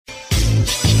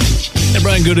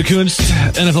Brian Gute,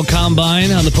 NFL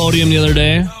Combine on the podium the other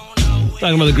day,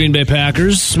 talking about the Green Bay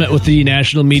Packers. Met with the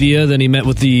national media, then he met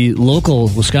with the local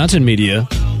Wisconsin media.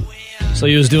 So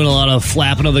he was doing a lot of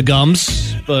flapping of the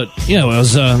gums. But, I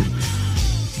was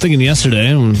thinking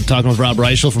yesterday, I'm talking with Rob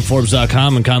Reichel from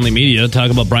Forbes.com and Conley Media,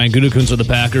 talking about Brian Gute with the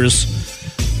Packers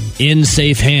in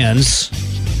safe hands.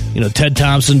 Ted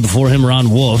Thompson, before him, Ron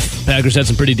Wolf. Packers had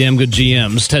some pretty damn good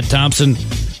GMs. Ted Thompson,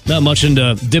 not much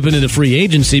into dipping into free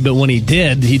agency, but when he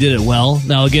did it well.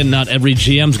 Now, again, not every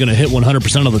GM's going to hit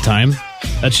 100% of the time.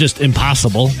 That's just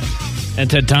impossible. And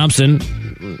Ted Thompson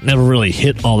never really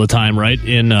hit all the time, right,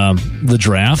 in the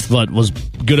draft, but was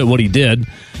good at what he did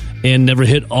and never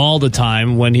hit all the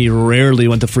time when he rarely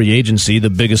went to free agency. The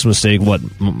biggest mistake,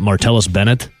 Martellus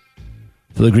Bennett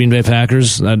for the Green Bay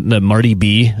Packers, that Marty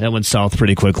B, that went south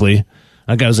pretty quickly.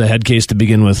 That guy was a head case to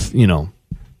begin with,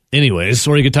 Anyways,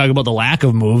 or you could talk about the lack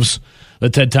of moves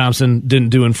that Ted Thompson didn't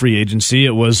do in free agency.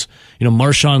 It was,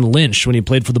 Marshawn Lynch when he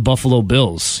played for the Buffalo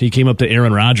Bills. He came up to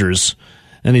Aaron Rodgers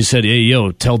and he said, "Hey,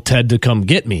 tell Ted to come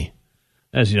get me."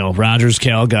 As Rodgers,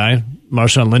 Cal guy,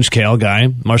 Marshawn Lynch, Cal guy.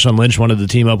 Marshawn Lynch wanted to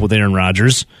team up with Aaron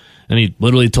Rodgers, and he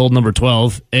literally told number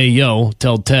 12, "Hey,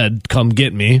 tell Ted, come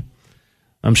get me."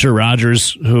 I'm sure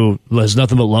Rodgers, who has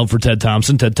nothing but love for Ted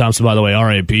Thompson, by the way,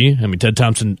 R.I.P. Ted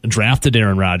Thompson drafted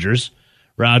Aaron Rodgers.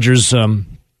 Rodgers, when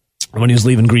he was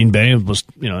leaving Green Bay, was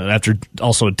after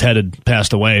also Ted had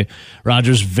passed away.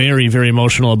 Rodgers very, very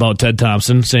emotional about Ted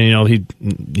Thompson, saying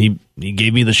he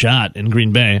gave me the shot in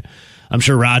Green Bay. I'm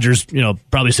sure Rodgers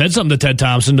probably said something to Ted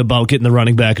Thompson about getting the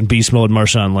running back in beast mode,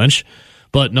 Marshawn Lynch.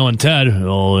 But knowing Ted,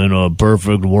 in a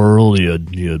perfect world,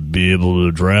 you'd be able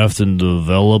to draft and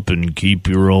develop and keep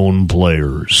your own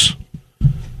players.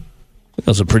 That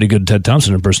was a pretty good Ted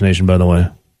Thompson impersonation, by the way.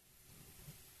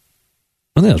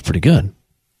 I think that was pretty good.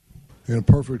 In a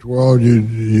perfect world,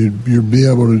 you'd be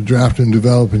able to draft and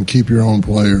develop and keep your own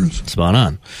players. Spot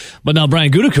on. But now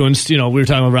Brian Gutekunst, we were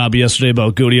talking with Robbie yesterday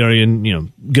about Gute, are you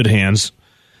in good hands?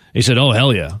 He said, "Oh,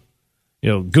 hell yeah."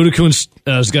 Gutekunst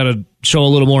has got to show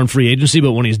a little more in free agency,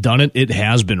 but when he's done it, it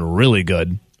has been really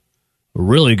good.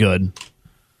 Really good.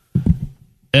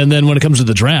 And then when it comes to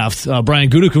the draft, Brian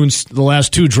Gutekunst, the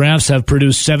last two drafts have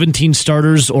produced 17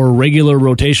 starters or regular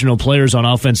rotational players on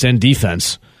offense and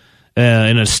defense.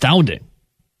 An astounding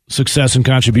success and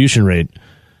contribution rate.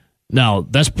 Now,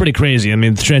 that's pretty crazy.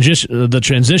 The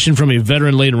transition from a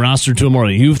veteran-laden roster to a more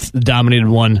youth-dominated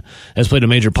one has played a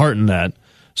major part in that.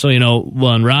 So,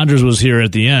 when Rodgers was here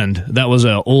at the end, that was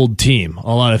an old team.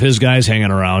 A lot of his guys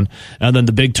hanging around. And then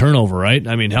the big turnover, right?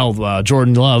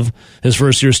 Jordan Love, his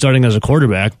first year starting as a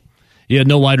quarterback, he had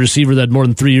no wide receiver that had more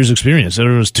than 3 years experience. It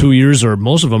was 2 years, or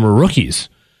most of them were rookies.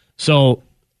 So,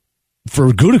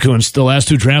 for Gutekunst, the last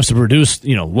two drafts to produce,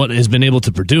 what has been able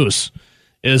to produce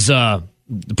is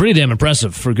pretty damn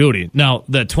impressive for Gute. Now,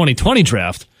 that 2020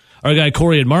 draft, our guy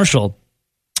Corey and Marshall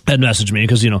had messaged me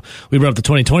because, we brought up the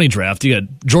 2020 draft. You got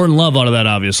Jordan Love out of that,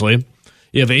 obviously.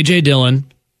 You have A.J.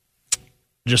 Dillon,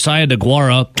 Josiah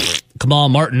DeGuara, Kamal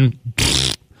Martin,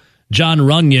 John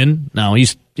Runyon. Now,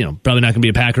 he's, probably not going to be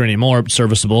a Packer anymore,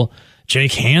 serviceable.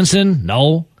 Jake Hansen,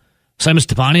 no. Simon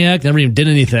Stepaniak, never even did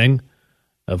anything.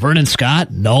 Vernon Scott,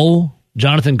 no.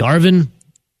 Jonathan Garvin,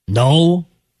 no.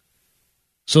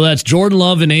 So that's Jordan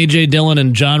Love and A.J. Dillon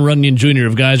and John Runyon Jr.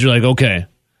 of guys you're like, okay.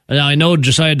 Now, I know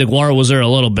Josiah DeGuara was there a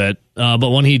little bit, but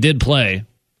when he did play,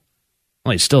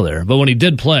 well, he's still there, but when he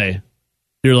did play,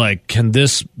 you're like, can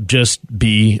this just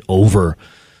be over?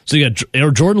 So you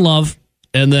got Jordan Love,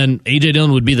 and then A.J.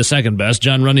 Dillon would be the second best,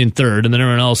 John Runyon third, and then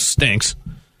everyone else stinks.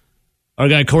 Our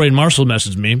guy Corey Marshall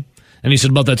messaged me, and he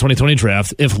said about that 2020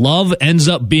 draft, if Love ends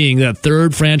up being that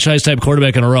third franchise-type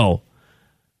quarterback in a row,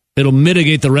 it'll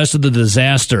mitigate the rest of the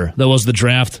disaster that was the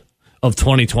draft of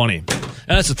 2020. And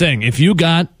that's the thing. If you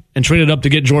got and traded up to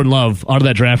get Jordan Love out of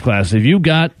that draft class, if you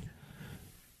got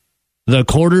the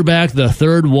quarterback, the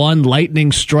third one,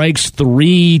 lightning strikes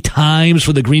 3 times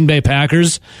for the Green Bay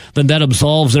Packers, then that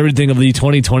absolves everything of the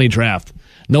 2020 draft.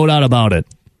 No doubt about it.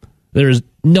 There's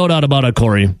no doubt about it,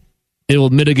 Corey. It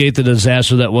will mitigate the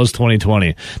disaster that was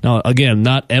 2020. Now, again,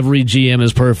 not every GM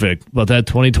is perfect, but that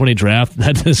 2020 draft,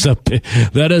 that is a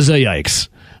yikes.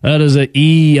 That is a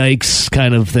yikes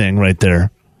kind of thing right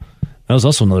there. That was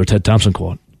also another Ted Thompson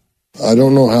quote. I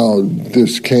don't know how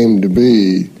this came to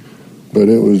be, but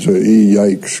it was a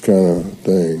yikes kind of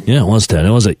thing. Yeah, it was, Ted. It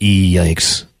was a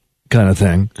yikes kind of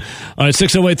thing. All right,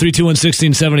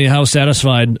 608-321-1670. How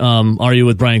satisfied are you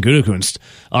with Brian Gutekunst?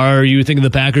 Are you thinking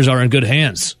the Packers are in good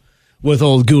hands with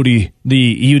old Gute,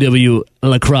 the UW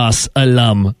lacrosse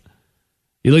alum?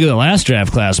 You look at the last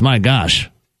draft class, my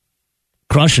gosh,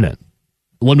 crushing it.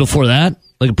 The one before that,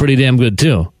 looking pretty damn good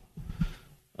too.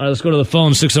 All right, let's go to the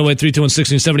phone.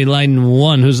 608-321-1670, line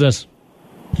 1. Who's this?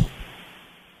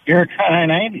 Eric on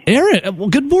I-90. Eric. Well,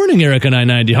 good morning, Eric on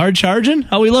I-90. Hard charging?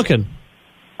 How we looking?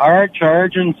 Hard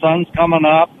charging. Sun's coming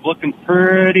up. Looking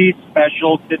pretty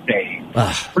special today.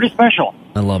 Pretty special.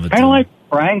 I love it. Kind of like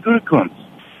Brian Gute.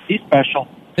 He's special.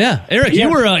 Yeah, Eric, you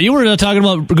were talking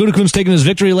about Gute taking his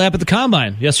victory lap at the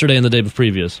Combine yesterday and the day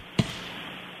previous.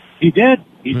 He did.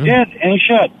 He did, and he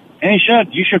should. And he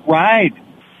should. You should ride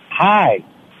high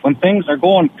when things are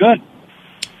going good,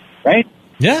 right?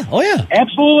 Yeah. Oh, yeah.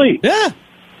 Absolutely. Yeah.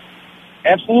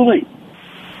 Absolutely.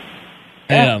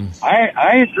 Yeah.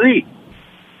 I agree.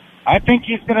 I think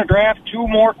he's going to draft 2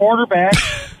 more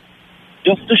quarterbacks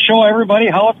just to show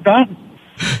everybody how it's done.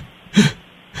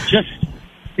 Just,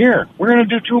 here, we're going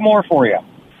to do 2 more for you.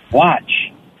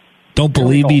 Watch. Don't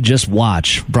believe me, just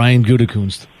watch. Brian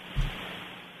Gutekunst.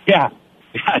 Yeah.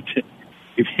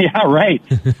 Yeah, right.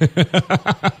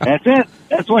 That's it.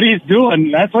 That's what he's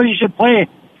doing. That's what he should play.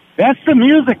 That's the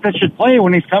music that should play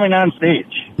when he's coming on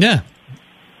stage. Yeah.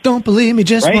 Don't believe me,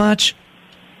 just watch.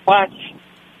 Watch.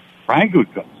 Brian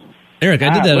Gutkunst. Eric,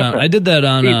 I did that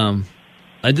on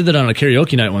a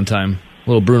karaoke night one time.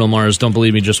 Little Bruno Mars, Don't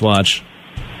Believe Me, Just Watch.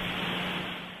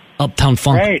 Uptown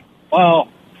Funk. Right. Well,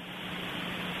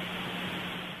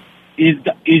 he's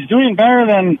doing better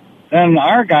than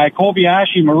our guy,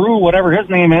 Kobayashi Maru, whatever his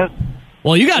name is.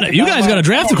 Well, you guys got to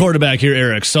draft a quarterback here,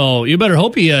 Eric. So you better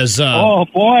hope he has. Oh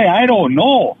boy, I don't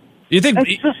know. You think that's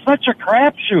just such a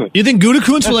crapshoot? You think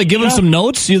Gutekunst will give him some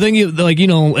notes? You think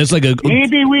it's like a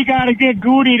maybe we got to get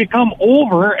Goody to come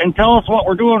over and tell us what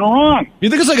we're doing wrong. You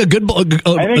think it's like a good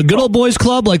old boys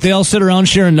club? Like they all sit around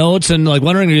sharing notes and like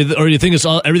wondering, or you think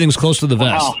everything's close to the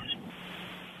vest? Wow.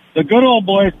 The good old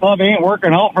boys club ain't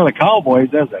working out for the Cowboys,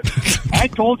 is it? I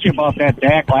told you about that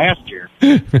Dak last year.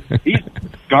 He's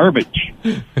garbage.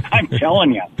 I'm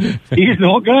telling you, he's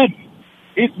no good.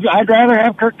 I'd rather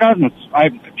have Kirk Cousins. I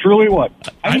truly would.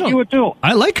 I think you would too.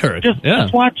 I like Kirk.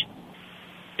 Just watch.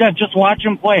 Yeah, just watch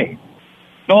him play.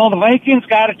 No, the Vikings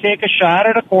got to take a shot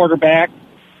at a quarterback.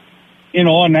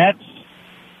 And that's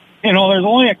there's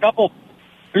only a couple.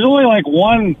 There's only like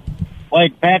one,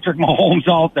 like Patrick Mahomes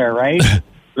out there, right?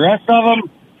 The rest of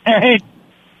them, hey,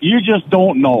 you just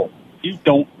don't know. You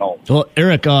don't know. Well,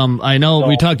 Eric, I know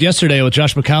we talked yesterday with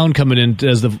Josh McCown coming in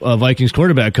as the Vikings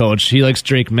quarterback coach. He likes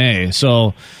Drake May,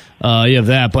 so you have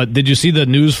that. But did you see the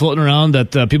news floating around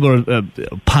that people are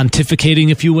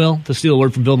pontificating, if you will, to steal a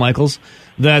word from Bill Michaels,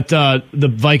 that the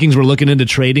Vikings were looking into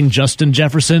trading Justin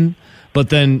Jefferson, but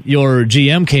then your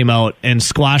GM came out and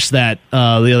squashed that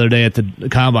the other day at the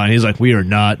Combine. He's like, we are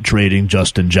not trading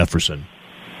Justin Jefferson.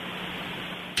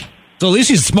 So at least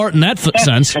he's smart in that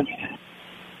sense.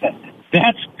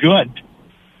 That's good.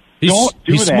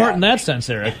 He's smart in that sense,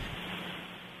 Eric.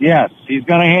 Yes, he's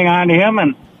going to hang on to him,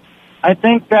 and I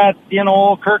think that,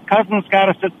 Kirk Cousins got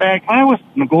to sit back. If I was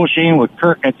negotiating with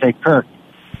Kirk, I'd say, Kirk,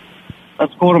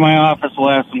 let's go to my office, we'll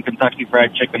have some Kentucky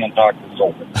Fried Chicken and talk this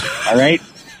over. All right?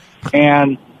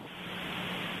 And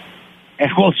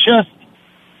we'll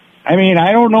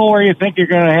I don't know where you think you're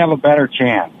going to have a better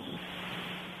chance.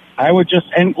 I would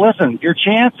and listen, your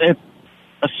chance at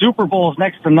a Super Bowl is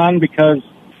next to none because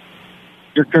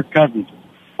you're Kirk Cousins.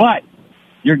 But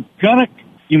you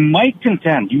might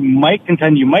contend. You might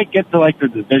get to like the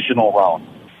divisional round.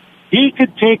 He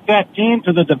could take that team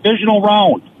to the divisional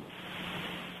round.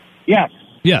 Yes.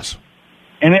 Yes.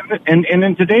 And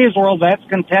in today's world, that's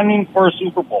contending for a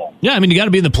Super Bowl. Yeah, you got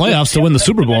to be in the playoffs to win the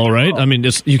Super Bowl, right?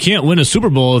 You can't win a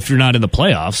Super Bowl if you're not in the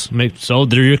playoffs. So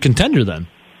they're your contender then.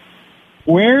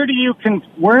 Where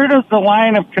does the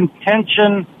line of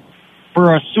contention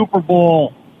for a Super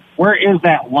Bowl, where is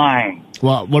that line?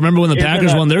 Well, remember when the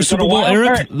Packers won their Super Bowl,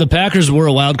 Eric? The Packers were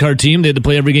a wild card team. They had to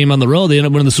play every game on the road. They ended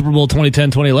up winning the Super Bowl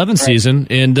 2010-2011 season.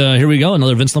 And here we go,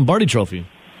 another Vince Lombardi trophy.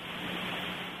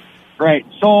 Right.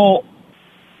 So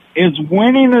is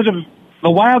winning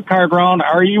the wild card round,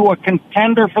 are you a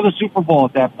contender for the Super Bowl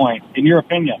at that point, in your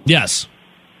opinion? Yes.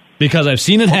 Because I've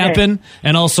seen it happen,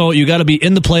 and also you got to be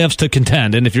in the playoffs to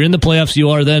contend. And if you're in the playoffs, you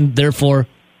are then, therefore,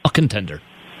 a contender.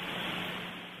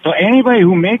 So anybody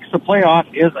who makes the playoff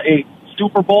is a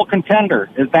Super Bowl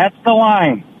contender. That's the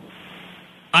line.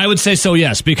 I would say so,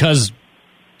 yes, because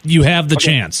you have the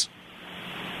chance.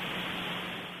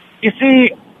 You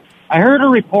see, I heard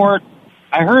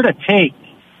a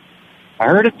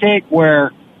take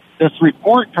where this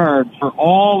report card for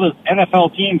all the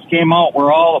NFL teams came out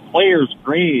where all the players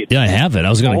grade. Yeah, I have it.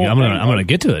 I'm gonna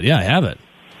get to it. Yeah, I have it.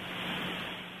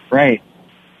 Right.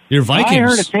 Your Vikings. I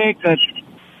heard a take that.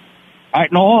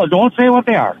 No, don't say what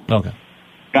they are. Okay.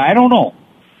 I don't know,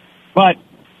 but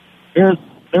there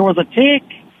was a take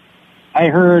I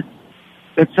heard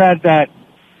that said that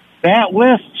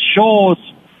list shows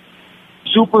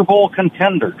Super Bowl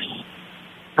contenders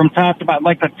from top to bottom.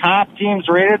 Like the top teams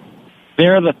rated,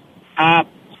 they're the top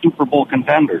Super Bowl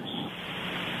contenders.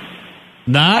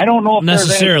 Not I don't know if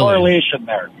necessarily. there's any correlation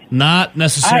there. Not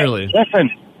necessarily. Listen,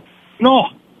 no,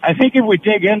 I think if we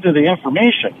dig into the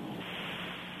information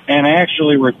and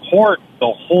actually report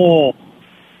the whole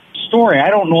story, I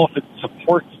don't know if it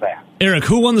supports that. Eric,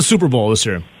 who won the Super Bowl this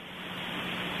year?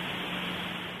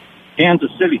 Kansas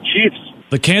City Chiefs.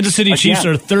 The Kansas City Chiefs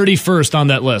are 31st on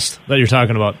that list that you're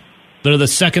talking about. They're the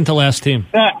second to last team.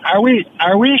 Are we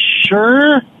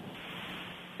sure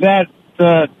that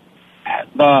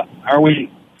are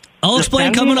we? I'll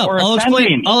explain coming up. I'll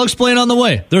ascending? explain on the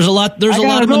way. There's a lot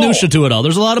of minutia to it all.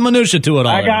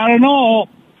 I gotta know,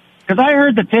 because I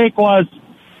heard the take was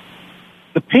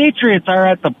the Patriots are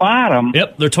at the bottom.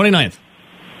 Yep, they're 29th.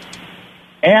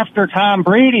 After Tom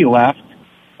Brady left.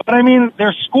 But I mean,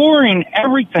 they're scoring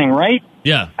everything, right?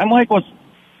 Yeah. I'm like, was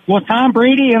Tom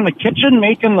Brady in the kitchen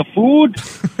making the food?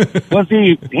 Was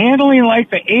he handling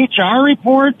like the HR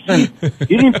reports and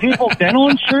getting people dental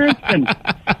insurance? And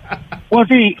was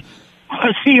he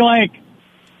like,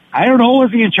 I don't know,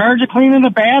 was he in charge of cleaning the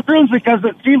bathrooms? Because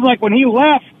it seems like when he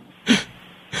left,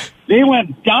 they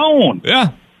went down.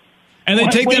 Yeah. And they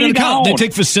take that into account. They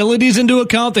take facilities into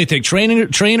account. They take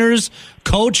trainers,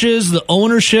 coaches, the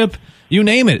ownership, you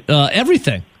name it,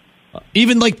 everything.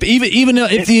 Even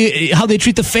if how they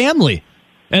treat the family,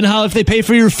 and how if they pay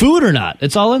for your food or not,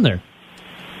 it's all in there.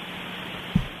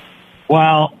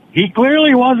 Well, he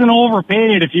clearly wasn't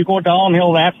overpaid if you go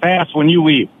downhill that fast when you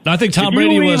leave. I think Tom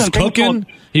Brady was cooking,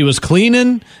 he was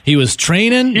cleaning, he was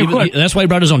training. That's why he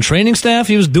brought his own training staff.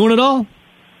 He was doing it all.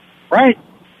 Right.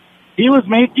 He was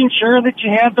making sure that you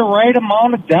had the right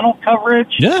amount of dental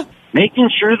coverage. Yeah. Making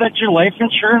sure that your life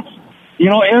insurance,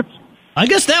 I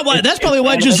guess that's probably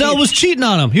why Giselle was cheating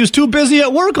on him. He was too busy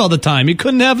at work all the time. He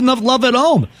couldn't have enough love at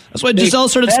home. That's why Giselle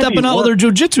started stepping out with her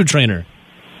jiu-jitsu trainer.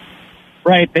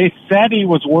 Right. They said he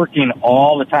was working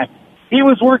all the time. He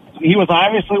was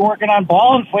obviously working on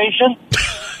ball inflation.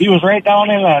 He was right down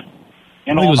in the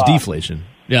it was deflation.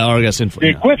 Yeah, or I guess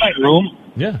inflation. The equipment room.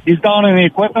 Yeah. He's down in the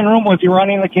equipment room. Was he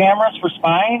running the cameras for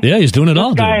spying? Yeah, he's doing it all.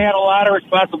 This guy had a lot of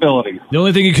responsibilities. The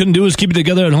only thing he couldn't do was keep it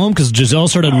together at home because Giselle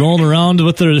started rolling around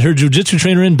with her jiu-jitsu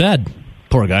trainer in bed.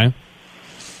 Poor guy.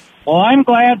 Well, I'm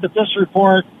glad that this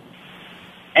report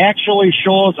actually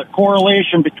shows a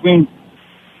correlation between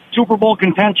Super Bowl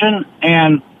contention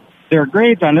and their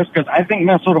grades on this, because I think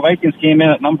Minnesota Vikings came in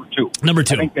at number 2. Number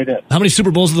 2. I think they did. How many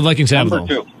Super Bowls do the Vikings have, Number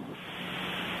 2.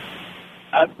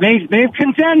 They've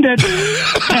contended.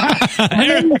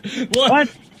 What?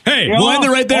 Hey, we'll end it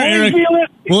right there, Eric.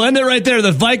 We'll end it right there.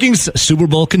 The Vikings, Super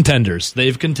Bowl contenders.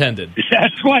 They've contended.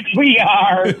 That's what we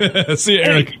are. See you,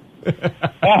 Eric.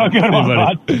 Have a good one,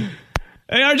 bud.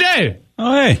 Hey, RJ.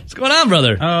 Oh, hey. What's going on,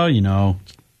 brother? Oh,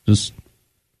 just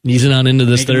easing on into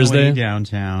this Thursday.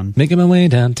 Downtown. Making my way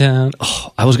downtown.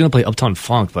 Oh, I was going to play Uptown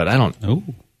Funk, but I don't. Oh.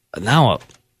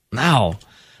 Now.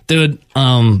 Dude,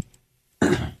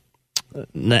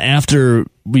 after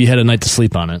we had a night to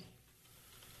sleep on it.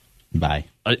 Bye.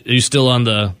 Are you still on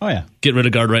the get rid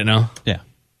of guard right now? Yeah.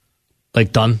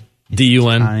 Like done?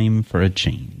 D-U-N? Time for a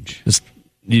change.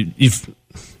 You've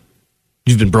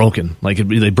been broken. Like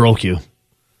they broke you.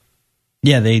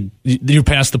 Yeah, you're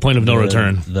past the point of no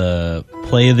return. The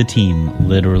play of the team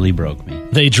literally broke me.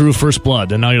 They drew first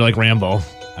blood, and now you're like Rambo.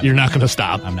 You're not going to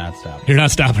stop. I'm not stopping. You're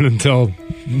not stopping until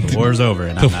the war's over,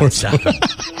 and I'm not stopping.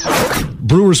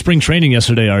 Brewers spring training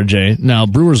yesterday, RJ. Now,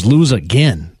 Brewers lose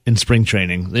again in spring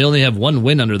training. They only have one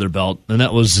win under their belt, and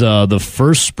that was the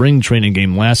first spring training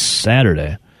game last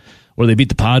Saturday, where they beat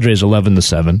the Padres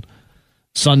 11-7.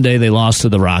 Sunday, they lost to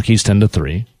the Rockies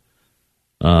 10-3.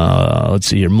 Let's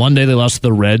see here. Monday, they lost to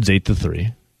the Reds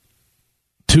 8-3.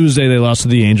 Tuesday, they lost to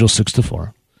the Angels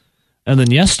 6-4. And then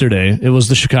yesterday, it was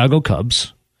the Chicago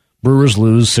Cubs. Brewers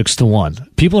lose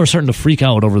 6-1. People are starting to freak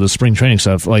out over the spring training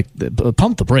stuff. Like,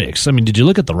 pump the brakes. I mean, did you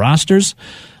look at the rosters?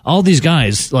 All these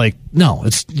guys, no,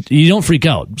 you don't freak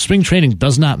out. Spring training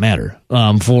does not matter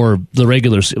for the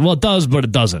regular season. Well, it does, but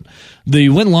it doesn't. The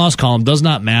win-loss column does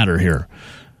not matter here.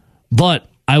 But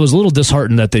I was a little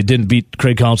disheartened that they didn't beat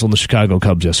Craig Counsell and the Chicago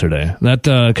Cubs yesterday. That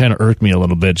kind of irked me a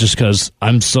little bit, just because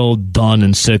I'm so done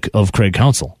and sick of Craig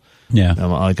Counsell. Yeah,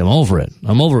 I'm over it.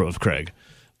 I'm over it with Craig.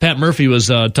 Pat Murphy was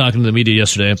talking to the media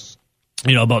yesterday,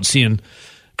 about seeing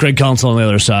Craig Counsell on the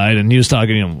other side, and he was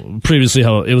talking, previously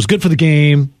how it was good for the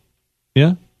game.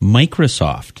 Yeah,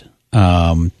 Microsoft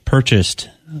purchased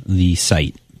the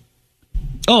site.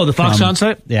 Oh, the Foxconn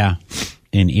site. Yeah,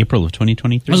 in April of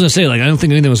 2023. I was going to say, I don't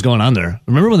think anything was going on there.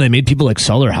 Remember when they made people,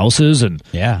 sell their houses and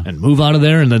move out of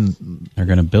there, and then they're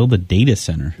going to build a data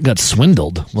center. Got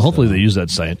swindled. Well, hopefully they use that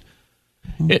site.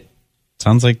 It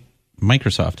sounds like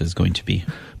Microsoft is going to be.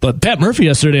 But Pat Murphy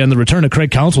yesterday on the return of Craig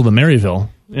Counsell to Maryville,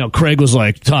 Craig was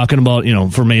talking about,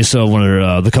 for Mesa when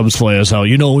the Cubs play us, how,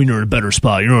 when you're in a better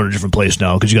spot, you're in a different place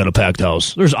now because you got a packed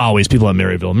house. There's always people at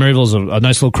Maryville. Maryville's a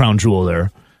nice little crown jewel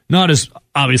there. Not as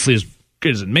obviously as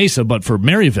good as in Mesa, but for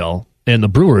Maryville and the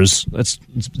Brewers, it's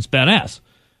badass.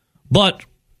 But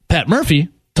Pat Murphy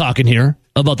talking here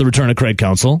about the return of Craig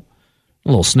Counsell. A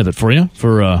little snippet for you,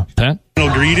 for Pat.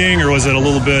 Greeting, or was it a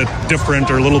little bit different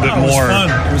or a little bit more?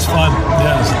 It was fun.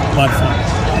 Yeah, it was a lot of fun.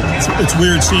 It's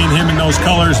weird seeing him in those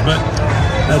colors, but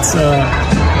that's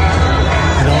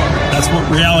that's what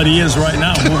reality is right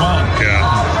now. Move on.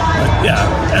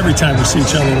 Yeah. Every time we see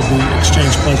each other, we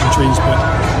exchange pleasantries, but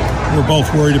we're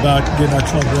both worried about getting our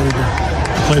club ready to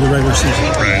play the regular season.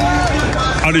 Right.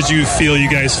 How did you feel you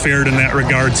guys fared in that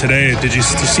regard today? Did you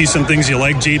see some things you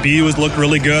liked? JB looked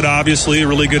really good, obviously, a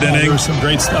really good inning. There was some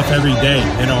great stuff every day.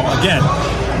 Again,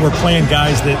 we're playing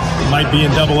guys that might be in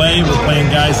AA. We're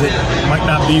playing guys that might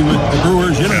not be with the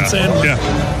Brewers. You know what I'm saying?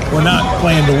 We're not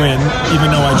playing to win, even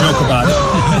though I joke about it.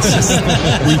 It's just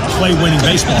we play winning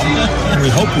baseball, and we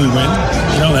hope we win.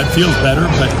 That feels better,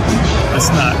 but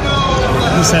it's not.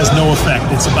 This has no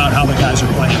effect. It's about how the guys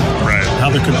are playing,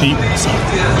 how they're competing. So,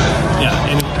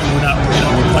 and we're not.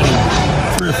 We're playing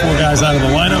 3 or 4 guys out of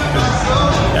the lineup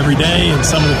every day, and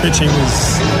some of the pitching is,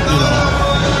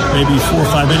 maybe 4 or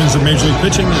 5 innings of major league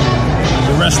pitching, and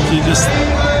the rest you just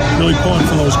really pulling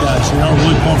for those guys.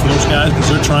 Really pulling for those guys because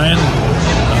they're trying.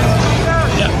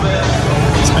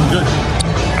 It's been good.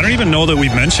 I don't even know that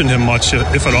we've mentioned him much,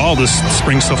 if at all, this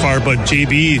spring so far, but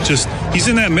JB, he's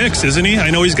in that mix, isn't he? I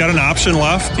know he's got an option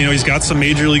left. He's got some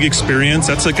major league experience.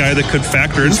 That's a guy that could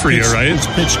factor in for you, right? He's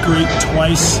pitched great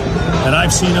twice that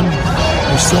I've seen him.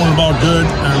 He's throwing the ball good.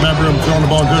 I remember him throwing the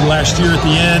ball good last year at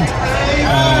the end.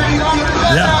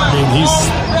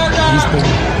 He's been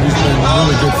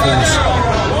really good for us.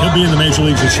 He'll be in the major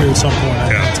leagues this year at some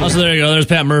point. So there you go. There's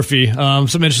Pat Murphy. Some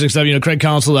interesting stuff. Craig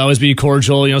Counsell always be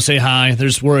cordial. Say hi. They're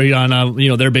just worried on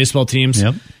their baseball teams.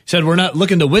 Yep. He said we're not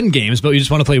looking to win games, but we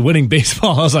just want to play winning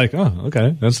baseball. I was like, oh,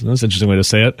 okay, that's an interesting way to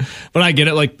say it. But I get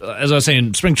it. As I was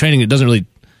saying, spring training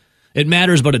it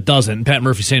matters, but it doesn't. And Pat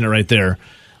Murphy saying it right there.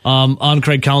 On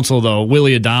Craig Counsell though,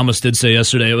 Willie Adames did say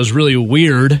yesterday it was really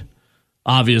weird.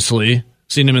 Obviously,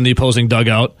 seeing him in the opposing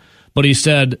dugout, but he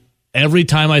said, every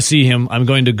time I see him, I'm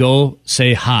going to go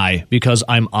say hi because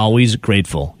I'm always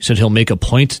grateful. He said he'll make a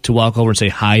point to walk over and say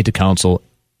hi to Counsell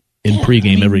in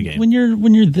pregame every game. When you're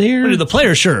there, when you're the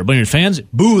player, sure. When you're fans,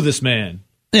 boo this man.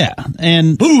 Yeah,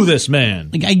 and boo this man.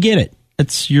 I get it.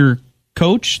 That's your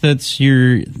coach. That's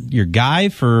your guy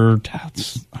for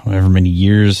however many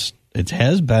years it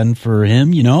has been for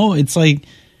him. It's like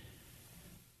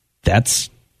that's.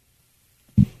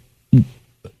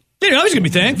 You're always going to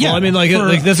be thankful. Yeah, I mean,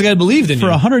 that's the guy who believed in you. For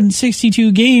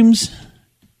 162 games,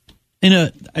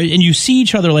 and you see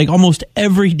each other almost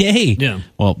every day. Yeah.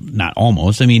 Well, not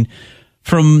almost. I mean,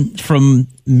 from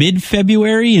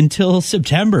mid-February until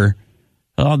September.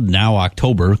 Well, now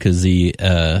October because the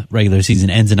regular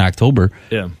season ends in October.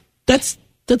 Yeah. That's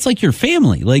like your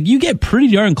family. You get pretty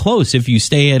darn close if you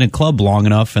stay in a club long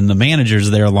enough and the manager's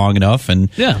there long enough.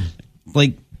 And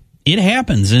it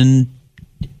happens. And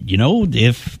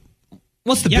if.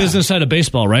 What's the business side of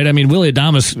baseball, right? I mean, Willie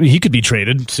Adames, he could be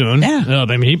traded soon. Yeah.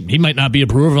 I mean, he might not be a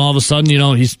Brewer, and all of a sudden,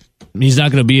 he's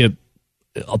not going to be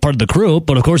a part of the crew,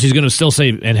 but of course he's going to still say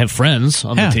and have friends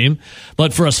on the team.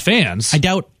 But for us fans, I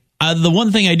doubt. The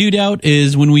one thing I do doubt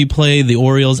is when we play the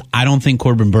Orioles, I don't think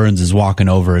Corbin Burns is walking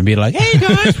over and being like, "Hey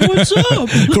guys, what's up?"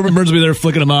 Corbin Burns will be there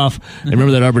flicking him off. I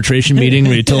remember that arbitration meeting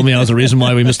where he told me I was the reason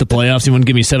why we missed the playoffs. He wouldn't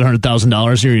give me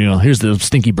 $700,000 here. Here's the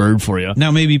stinky bird for you. Now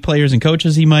maybe players and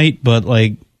coaches he might, but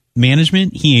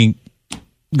management, he ain't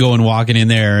walking in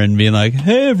there and being like,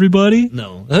 "Hey everybody."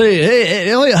 No. Hey,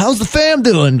 how's the fam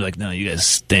doing? No, you guys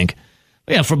stink.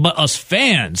 But yeah, for us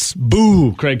fans,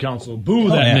 boo Craig Counsell, boo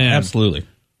that man. Absolutely.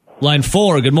 Line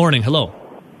 4, good morning. Hello.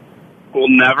 We'll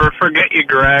never forget you,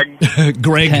 Greg.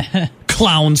 Greg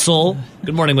Clownsell.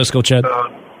 Good morning, let's go, Chad.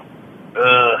 I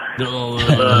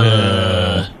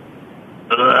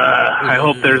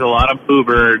hope there's a lot of boo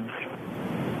birds.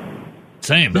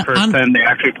 Same. The first time they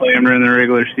actually play them during the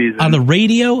regular season. On the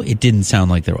radio, it didn't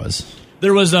sound like there was.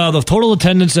 There was the total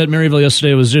attendance at Maryville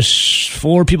yesterday was just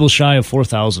 4 people shy of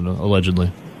 4,000,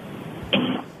 allegedly.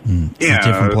 It's a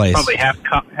different place. Probably half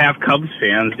Cubs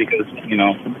fans because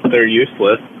they're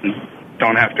useless and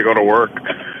don't have to go to work.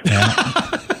 Yeah.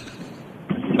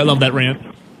 I love that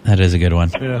rant. That is a good one.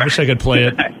 Yeah, I wish I could play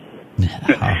it.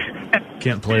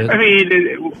 Can't play it. I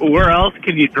mean, where else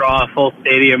can you draw a full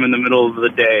stadium in the middle of the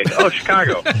day? Oh,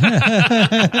 Chicago.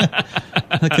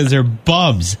 Because they're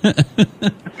bums. That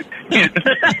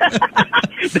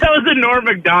was a Norm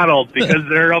Macdonald, because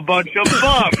they're a bunch of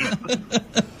bums.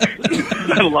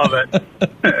 I love it.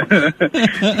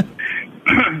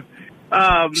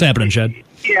 What's happening, Chad?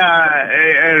 Yeah,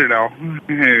 I don't know,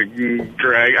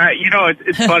 Greg.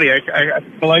 It's funny. I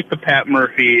like the Pat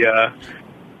Murphy.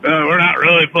 We're not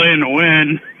really playing to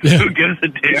win. Who gives a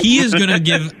damn? He is going to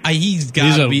give. He's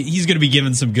going to be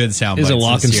giving some good sound bites. He's a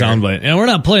walking soundbite. And we're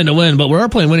not playing to win, but we are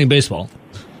playing winning baseball.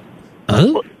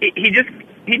 Huh? Well, he just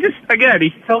again,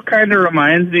 he still kind of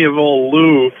reminds me of old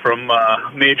Lou from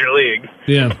Major League.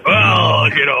 Yeah. Well,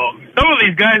 some of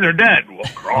these guys are dead. We'll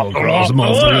cross them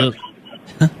off the list.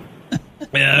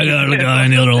 Yeah, I got a guy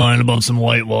on the other line about some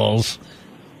white walls.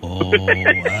 Oh,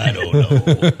 I don't know.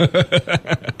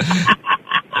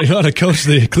 You want to coach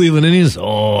the Cleveland Indians?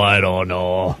 Oh, I don't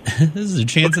know. This is a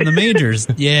chance in the majors.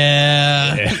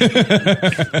 Yeah.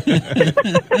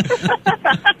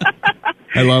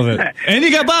 I love it. And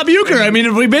you got Bob Uecker. I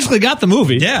mean, we basically got the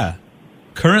movie. Yeah.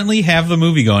 Currently have the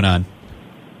movie going on.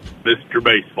 Mr.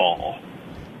 Baseball.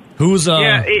 Who's,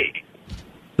 this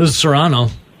is Serrano.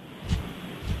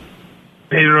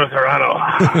 Pedro Serrano.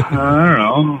 I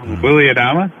don't know. Willie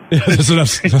Adama? That's what I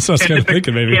was kind of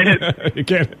thinking, maybe. You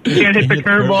can't hit the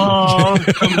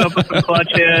curveball. Comes up with some clutch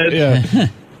hits. Yeah.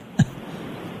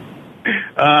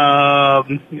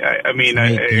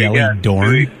 Yelly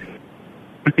Dorn.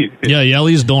 Yeah,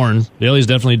 Yelly's Dorn. Yelly's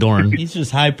definitely Dorn. He's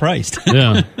just high priced.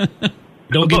 Yeah. I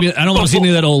don't want to see any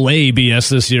of that Olay BS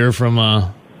this year from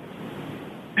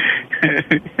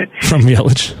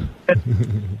Yelich.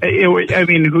 I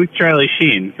mean, who's Charlie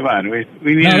Sheen? Come on, we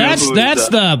need. No, that's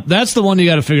the one you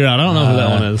got to figure out. I don't know who that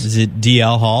one is. Is it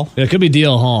DL Hall? Yeah, it could be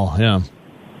DL Hall. Yeah.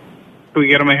 We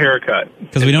get him a haircut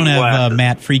because we don't have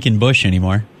Matt freaking Bush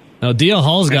anymore. No, DL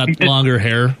Hall's got longer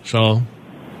hair, so.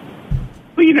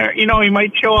 Well, he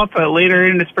might show up later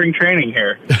into spring training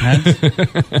here.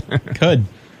 Could.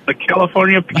 The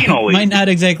California Penal League might not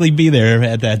exactly be there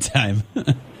at that time.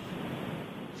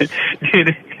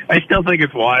 Dude, I still think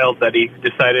it's wild that he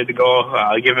decided to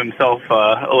go give himself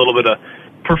a little bit of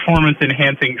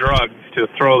performance-enhancing drugs to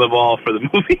throw the ball for the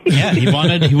movie. Yeah, he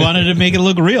wanted to make it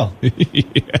look real.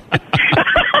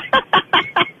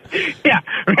 Yeah,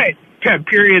 right.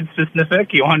 Period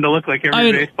specific. You wanted to look like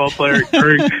every baseball player.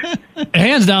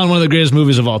 Hands down, one of the greatest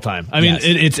movies of all time. I mean,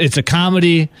 yes. It's a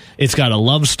comedy. It's got a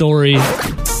love story.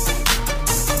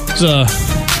 It's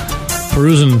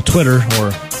perusing Twitter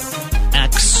or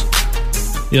X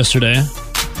yesterday.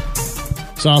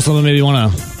 Saw something made me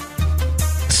want to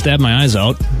stab my eyes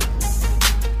out.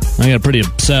 I got pretty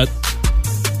upset.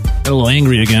 Got a little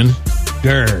angry again.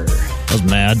 Grr. I was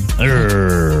mad.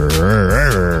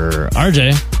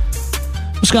 RJ.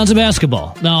 Wisconsin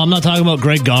basketball. Now, I'm not talking about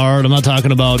Greg Gard. I'm not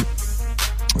talking about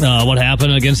what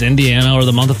happened against Indiana or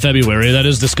the month of February. That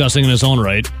is disgusting in its own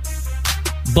right.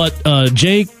 But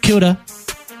Jay Gute,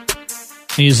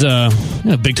 he's a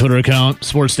big Twitter account,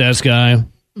 sports stats guy,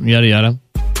 yada, yada.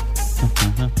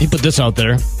 He put this out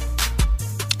there.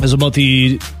 It's about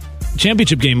the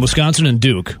championship game, Wisconsin and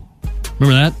Duke.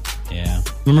 Remember that? Yeah.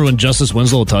 Remember when Justice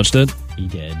Winslow touched it? He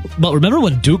did. But remember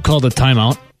when Duke called a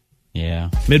timeout? Yeah.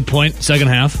 Midpoint, second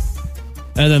half.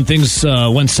 And then things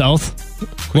went south.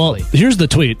 Quickly. Well, here's the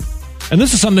tweet. And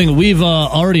this is something we've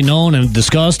already known and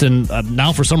discussed, and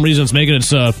now for some reason it's making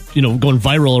its going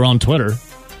viral around Twitter.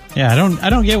 Yeah, I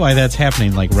don't get why that's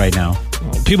happening like right now.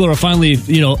 People are finally,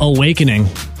 awakening,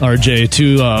 RJ,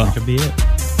 to could be it.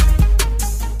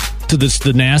 To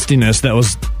the nastiness that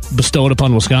was bestowed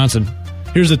upon Wisconsin.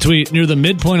 Here's the tweet. Near the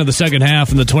midpoint of the second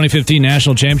half in the 2015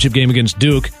 national championship game against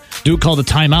Duke, Duke called a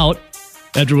timeout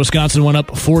after Wisconsin went up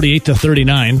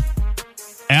 48-39.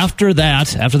 After that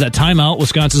timeout,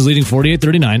 Wisconsin's leading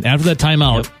 48-39. After that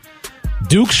timeout,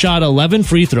 Duke shot 11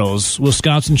 free throws.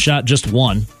 Wisconsin shot just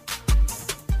one.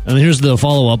 And here's the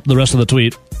follow-up, the rest of the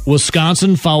tweet.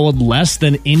 Wisconsin fouled less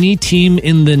than any team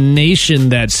in the nation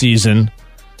that season,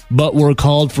 but were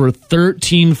called for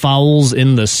 13 fouls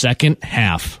in the second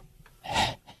half.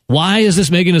 Why is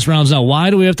this making its rounds now? Why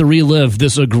do we have to relive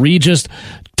this egregious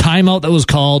timeout that was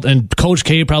called and Coach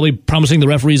K probably promising the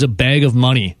referees a bag of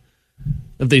money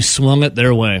if they swung it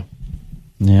their way?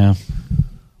 Yeah.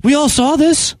 We all saw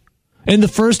this. In the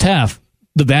first half,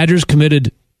 the Badgers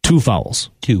committed 2 fouls.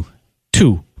 Two.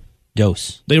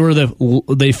 Dose.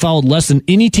 They fouled less than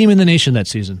any team in the nation that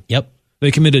season. Yep.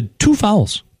 They committed 2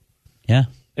 fouls. Yeah.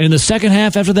 In the second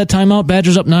half, after that timeout,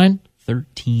 Badgers up 9.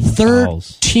 13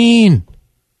 fouls. 13.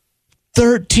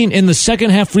 13 in the second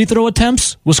half free throw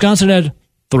attempts. Wisconsin had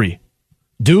 3.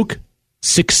 Duke,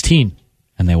 16.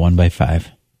 And they won by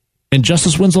 5. And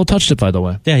Justice Winslow touched it, by the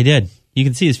way. Yeah, he did. You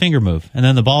can see his finger move. And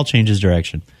then the ball changes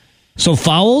direction. So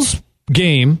fouls,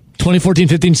 game,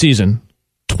 2014-15 season,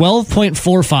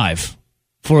 12.45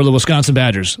 for the Wisconsin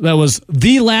Badgers. That was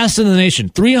the last in the nation.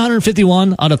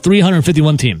 351 out of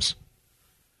 351 teams.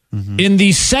 Mm-hmm. In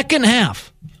the second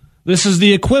half, this is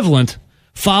the equivalent,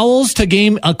 fouls to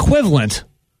game equivalent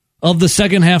of the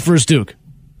second half versus Duke.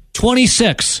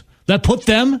 26. That put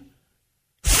them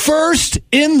first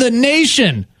in the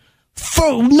nation.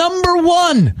 For number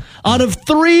 1 out of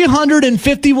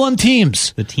 351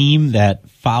 teams. The team that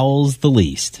fouls the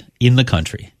least in the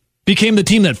country. Became the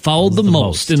team that fouled the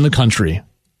most in the country.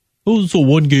 Oh, it's a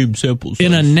one-game sample size.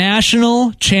 In a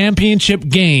national championship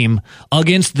game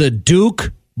against the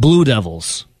Duke Blue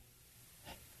Devils.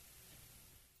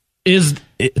 Is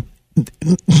it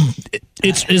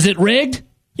rigged?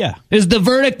 Yeah. Is the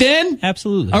verdict in?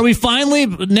 Absolutely. Are we finally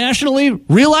nationally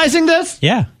realizing this?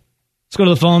 Yeah. Let's go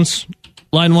to the phones.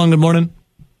 Line 1, good morning.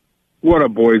 What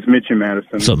up, boys? Mitch and Madison.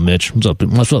 What's up, Mitch?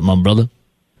 What's up, my brother?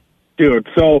 Dude,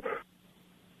 so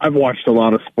I've watched a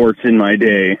lot of sports in my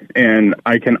day, and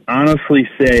I can honestly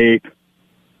say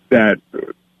that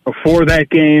before that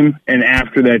game and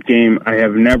after that game, I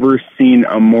have never seen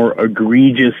a more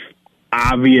egregious,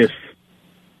 obvious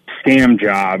scam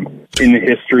job in the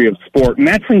history of sport. And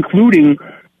that's including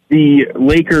the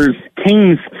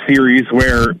Lakers-Kings series,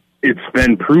 where it's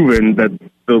been proven that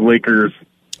the Lakers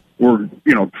were,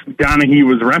 Donaghy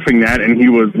was reffing that, and he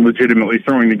was legitimately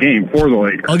throwing the game for the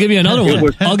Lakers. I'll give you another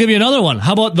one.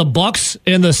 How about the Bucks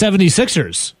and the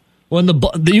 76ers? When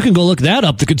you can go look that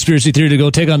up, the conspiracy theory to go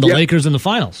take on the Lakers in the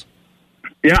finals.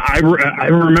 Yeah, I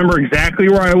remember exactly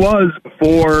where I was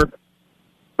for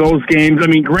those games. I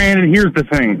mean, granted, here's the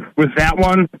thing. With that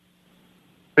one,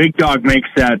 Big Dog makes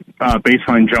that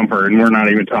baseline jumper, and we're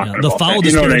not even talking about foul that.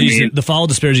 You know what I mean? The foul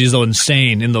disparity is, though,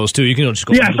 insane in those two. You can just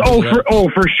go. Yes,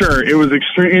 for sure. It was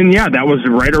extreme, and yeah, that was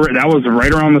right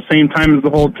around the same time as the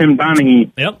whole Tim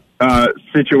Donaghy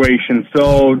situation.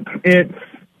 So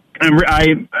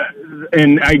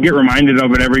I get reminded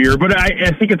of it every year, but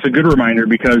I think it's a good reminder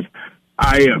because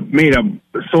I made a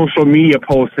social media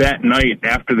post that night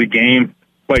after the game,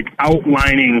 like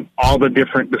outlining all the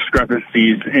different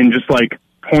discrepancies and just like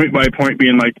point by point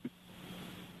being like,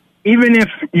 even if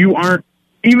you aren't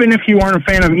a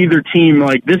fan of either team,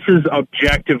 like this is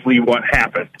objectively what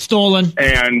happened. Stolen.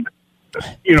 And,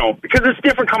 because it's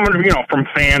different coming, from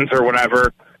fans or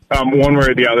whatever, one way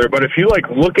or the other. But if you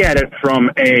look at it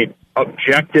from a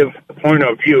objective point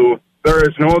of view, there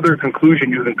is no other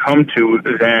conclusion you can come to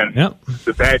than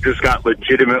the Badgers got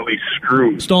legitimately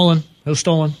screwed. Stolen. It was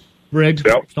stolen. Rigged.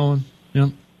 Yep. Stolen. Yep.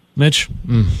 Mitch.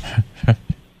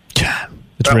 God.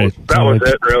 That was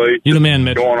it, really. You the man,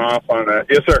 Mitch. Going off on that.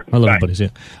 Yes, sir. I love you, buddies. Yeah.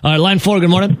 All right, line 4, good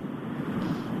morning.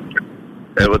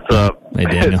 Hey, what's up? Hey,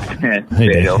 Daniel. Hey,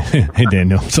 Daniel. Hey,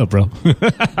 Daniel. What's up, bro?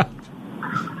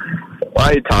 Why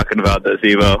are you talking about this,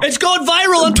 Evo? It's going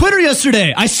viral on Twitter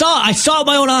yesterday. I saw it with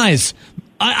my own eyes.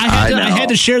 I had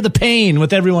to share the pain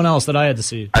with everyone else that I had to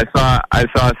see. I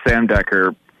saw Sam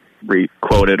Decker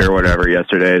re-quoted or whatever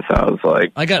yesterday, so I was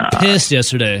like... I got pissed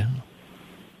yesterday.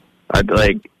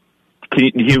 Can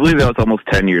you believe that was almost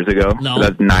 10 years ago? No.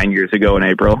 That's 9 years ago in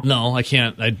April? No, I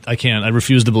can't. I can't. I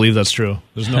refuse to believe that's true.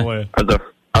 There's no way. I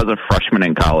was a freshman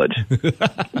in college.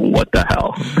 What the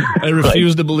hell? I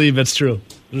refuse to believe it's true.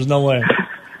 There's no way.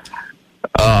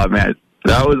 Oh, man.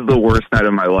 That was the worst night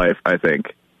of my life, I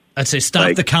think. I'd say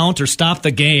stop the count or stop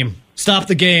the game. Stop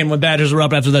the game when Badgers were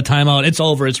up after that timeout. It's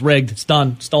over. It's rigged. It's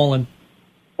done. Stolen.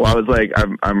 Well, I was like,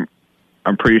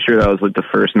 I'm pretty sure that was the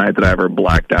first night that I ever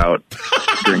blacked out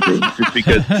drinking,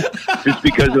 just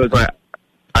because it was like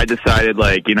I decided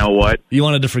you know what, you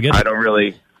wanted to forget. I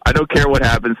don't care what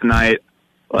happens tonight.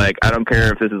 I don't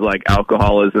care if this is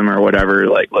alcoholism or whatever.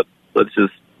 Let's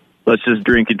just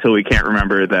drink until we can't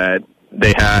remember that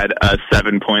they had a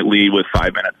 7-point lead with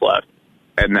 5 minutes left,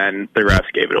 and then the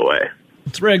refs gave it away.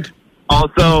 It's rigged.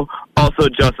 Also,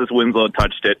 Justice Winslow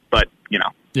touched it, but yeah.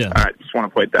 All right, just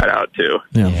want to point that out too,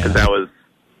 because that was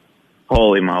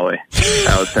holy moly,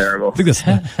 that was terrible. I think that's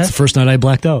the first night I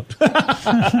blacked out.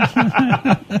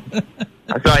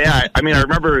 So yeah, I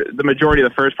remember the majority of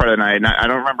the first part of the night, and I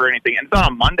don't remember anything. And it's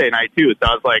on a Monday night too, so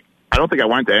I was like, I don't think I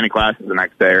went to any classes the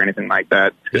next day or anything like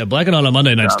that. Yeah, blacking out on a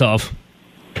Monday night's tough.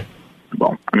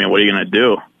 Well, what are you going to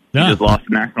do? Yeah. You just lost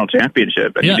the national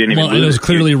championship, and you didn't even lose. It was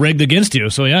clearly rigged against you.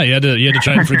 So yeah, you had to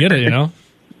try and forget it.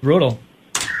 Brutal.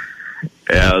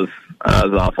 Yeah, that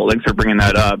was awful. Thanks for bringing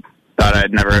that up. thought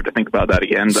I'd never have to think about that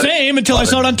again. But same until I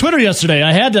saw it on Twitter yesterday.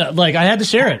 I had to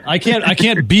share it. I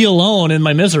can't be alone in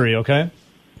my misery. Okay,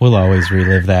 we'll always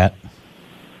relive that.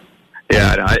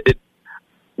 Yeah,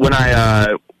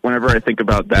 whenever I think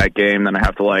about that game, then I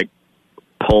have to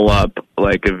pull up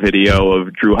a video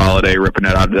of Drew Holiday ripping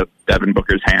it out of Devin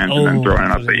Booker's hands and then throwing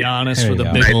it up. Giannis with a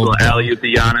big nice old little alley to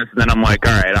Giannis, and then I'm like,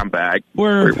 all right, I'm back.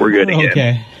 We're good again.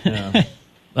 Okay. Yeah.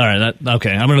 All right,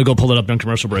 okay. I'm gonna go pull it up during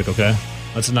commercial break. Okay,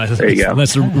 that's a nice. There you go.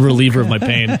 That's a reliever of my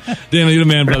pain. Daniel, you're the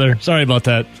man, brother. Sorry about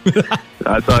that.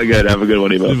 That's all good. Have a good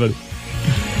one, Evo.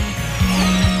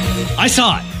 I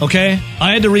saw it. Okay,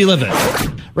 I had to relive it.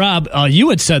 Rob, you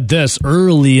had said this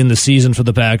early in the season for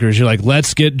the Packers. You're like,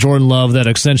 let's get Jordan Love that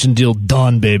extension deal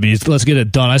done, baby. Let's get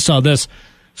it done. I saw this.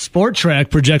 Sport Track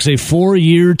projects a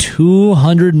 4-year,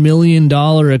 $200 million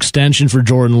extension for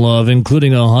Jordan Love,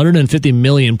 including $150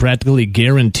 million practically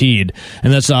guaranteed.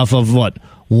 And that's off of,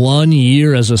 1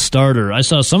 year as a starter. I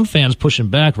saw some fans pushing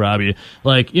back, Robbie.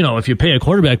 If you pay a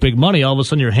quarterback big money, all of a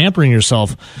sudden you're hampering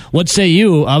yourself. What say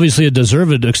you? Obviously a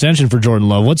deserved extension for Jordan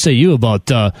Love. What say you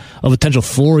about a potential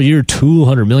 4-year,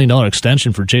 $200 million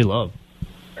extension for J. Love?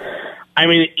 I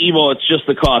mean, Evo, it's just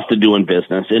the cost of doing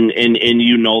business, and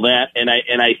you know that, and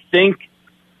I think,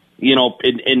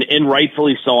 and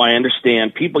rightfully so. I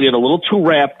understand people get a little too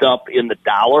wrapped up in the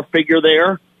dollar figure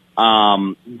there.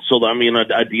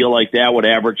 A deal like that would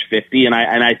average 50, and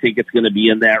I think it's going to be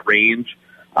in that range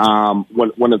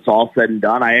when it's all said and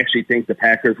done. I actually think the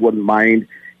Packers wouldn't mind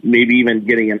maybe even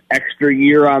getting an extra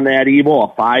year on that, Evo,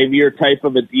 a 5-year type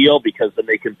of a deal, because then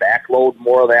they can backload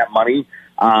more of that money.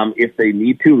 If they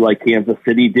need to, like Kansas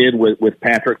City did with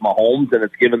Patrick Mahomes, and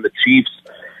it's given the Chiefs,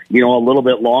 a little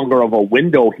bit longer of a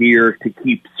window here to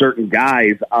keep certain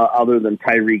guys other than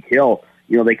Tyreek Hill.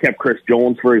 They kept Chris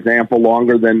Jones, for example,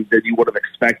 longer than you would have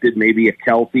expected, maybe a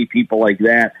Kelsey, people like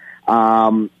that.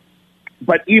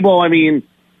 But Evo,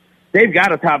 they've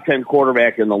got a top 10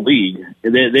 quarterback in the league.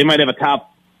 They might have a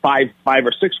top five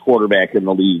or six quarterback in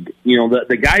the league.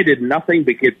 The guy did nothing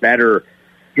but get better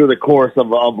through the course of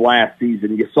last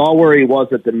season. You saw where he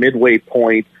was at the midway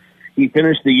point. He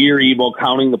finished the year, Evo,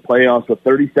 counting the playoffs with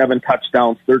 37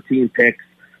 touchdowns, 13 picks,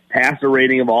 passer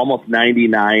rating of almost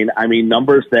 99.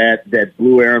 Numbers that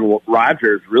blew Aaron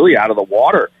Rodgers really out of the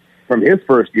water from his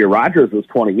first year. Rodgers was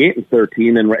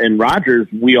 28-13, and Rodgers,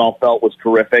 we all felt, was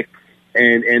terrific.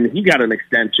 And he got an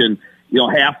extension,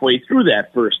 halfway through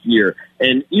that first year.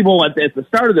 And Evo, at the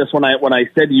start of this, when I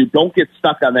said to you, don't get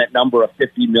stuck on that number of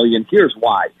 50 million, here's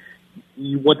why.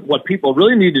 What people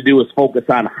really need to do is focus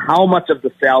on how much of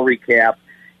the salary cap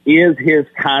is his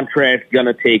contract going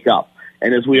to take up.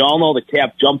 And as we all know, the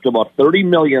cap jumped about $30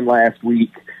 million last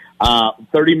week,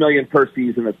 $30 million per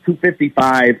season. It's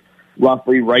 $255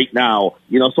 roughly right now.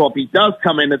 So if he does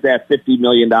come in at that $50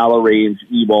 million range,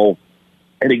 Evo,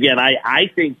 and again, I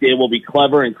think they will be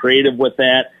clever and creative with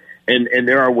that, and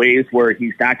there are ways where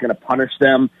he's not going to punish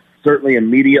them, certainly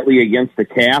immediately against the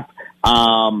cap.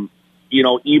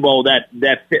 Evo,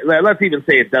 let's even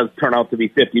say it does turn out to be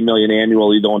 $50 million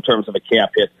annually, though, in terms of a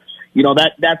cap hit.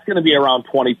 That's going to be around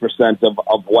 20%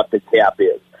 of what the cap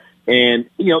is. And,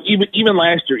 even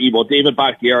last year, Evo, David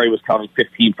Bakhtiari was counting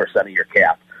 15% of your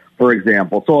cap, for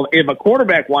example. So if a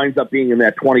quarterback winds up being in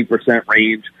that 20%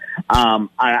 range,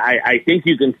 I think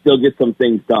you can still get some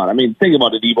things done. Think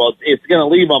about it, Evo. It's going to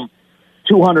leave them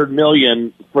 $200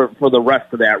 million for the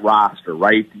rest of that roster,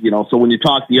 right? So when you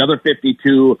talk the other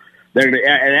 52, and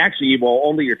actually, Evo,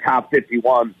 only your top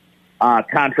 51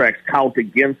 contracts count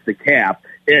against the cap.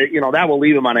 That will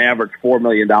leave them on average $4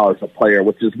 million a player,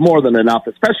 which is more than enough,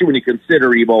 especially when you consider,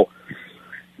 Evo,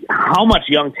 how much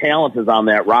young talent is on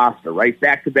that roster, right?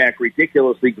 Back-to-back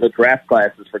ridiculously good draft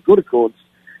classes for Gute,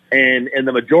 and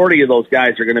the majority of those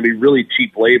guys are going to be really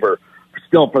cheap labor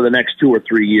still for the next 2 or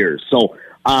 3 years. So,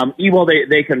 Evo,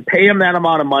 they can pay him that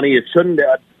amount of money. It shouldn't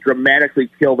dramatically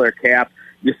kill their cap.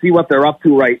 You see what they're up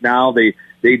to right now. They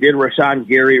did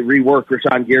rework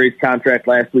Rashawn Gary's contract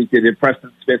last week. They did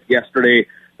Preston Smith yesterday.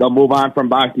 They'll move on from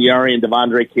Bakhtiari and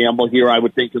Devondre Campbell here, I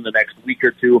would think, in the next week or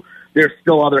two. There's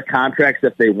still other contracts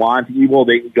if they want. Evo,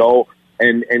 they can go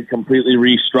and completely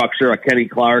restructure a Kenny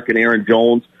Clark and Aaron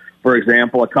Jones, for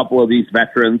example, a couple of these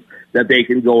veterans that they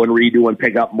can go and redo and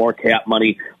pick up more cap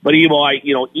money. But Evo,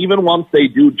 even once they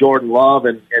do Jordan Love,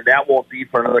 and that won't be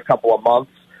for another couple of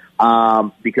months,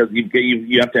 because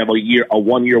you have to have a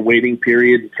 1 year waiting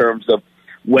period in terms of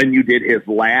when you did his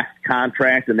last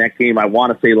contract, and that came, I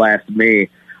want to say, last May.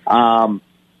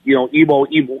 Evo,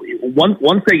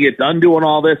 once they get done doing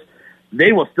all this,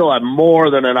 they will still have more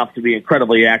than enough to be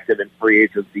incredibly active in free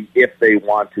agency if they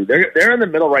want to. They're in the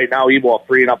middle right now, Evo, of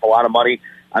freeing up a lot of money.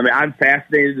 I'm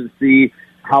fascinated to see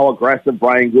how aggressive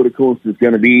Brian Gutekunst is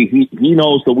going to be. He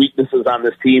knows the weaknesses on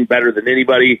this team better than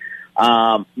anybody.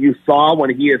 You saw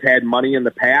when he has had money in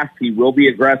the past, he will be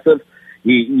aggressive.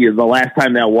 The last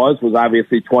time that was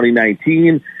obviously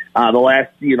 2019.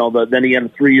 Then he had a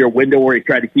 3-year window where he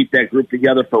tried to keep that group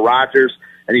together for Rodgers,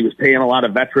 and he was paying a lot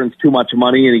of veterans too much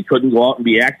money, and he couldn't go out and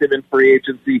be active in free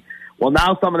agency. Well,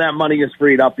 now some of that money is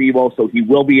freed up, Evo, so he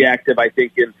will be active, I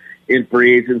think, in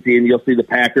free agency, and you'll see the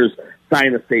Packers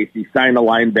sign a safety, sign a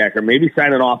linebacker, maybe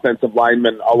sign an offensive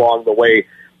lineman along the way.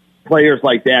 Players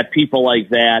like that, people like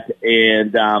that,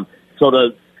 and so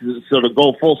to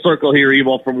go full circle here,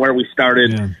 Evo, from where we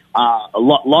started,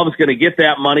 Love's going to get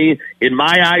that money. In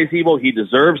my eyes, Evo, he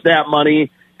deserves that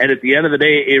money. And at the end of the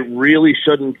day, it really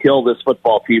shouldn't kill this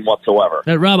football team whatsoever.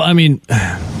 Rob, I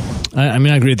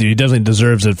agree with you. He definitely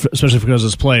deserves it, especially because of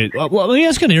his play. Well, let me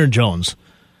ask on Aaron Jones.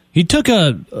 He took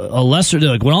a lesser,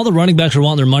 like when all the running backs were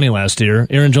wanting their money last year,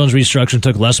 Aaron Jones restructured and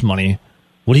took less money.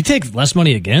 Would he take less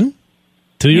money again?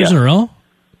 2 years in a row?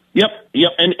 Yep,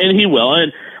 and he will.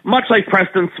 And much like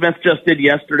Preston Smith just did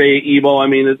yesterday, Evo, I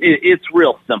mean, it's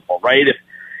real simple, right?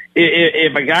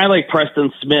 If a guy like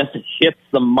Preston Smith hits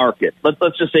the market,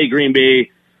 let's just say Green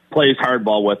Bay plays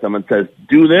hardball with him and says,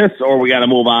 do this or we got to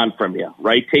move on from you,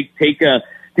 right? Take a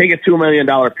 $2 million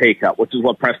pay cut, which is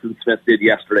what Preston Smith did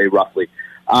yesterday, roughly.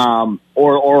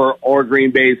 Or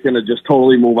Green Bay is going to just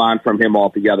totally move on from him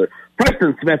altogether.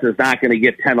 Preston Smith is not going to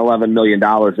get $10, $11 million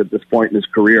at this point in his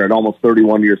career at almost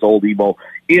 31 years old, Evo,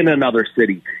 in another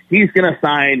city. He's going to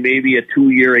sign maybe a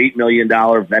 2-year, $8 million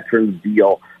veterans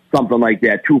deal, something like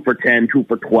that, 2 for 10, 2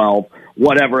 for 12,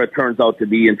 whatever it turns out to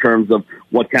be in terms of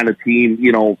what kind of team,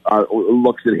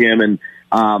 looks at him and,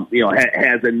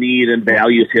 has a need and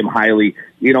values him highly,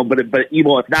 but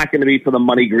Evo, it's not going to be for the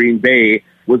money Green Bay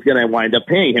was going to wind up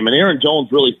paying him. And Aaron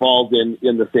Jones really falls in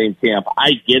the same camp.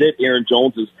 I get it. Aaron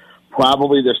Jones is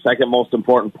probably their second most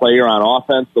important player on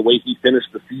offense. The way he finished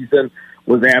the season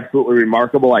was absolutely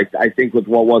remarkable. I think with,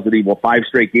 what was it, Evo, 5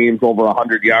 straight games over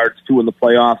 100 yards, 2 in the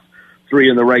playoffs, 3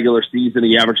 in the regular season.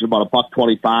 He averaged about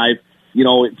 $125,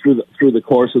 through the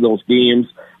course of those games.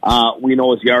 We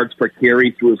know his yards per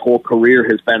carry through his whole career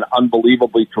has been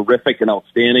unbelievably terrific and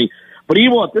outstanding. But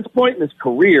Evo, at this point in his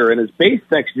career, and his base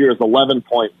next year is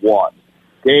 11.1.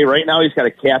 Okay, right now he's got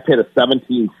a cap hit of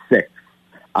 17.6.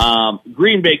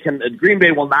 Green Bay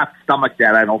will not stomach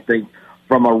that, I don't think,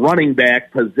 from a running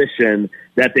back position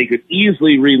that they could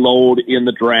easily reload in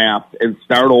the draft and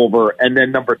start over. And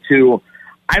then number 2,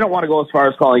 I don't want to go as far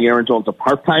as calling Aaron Jones a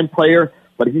part-time player,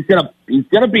 but he's gonna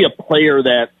be a player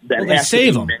that they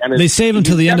save him. They save him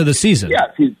till the end of the season.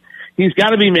 Yes, he's got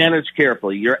to be managed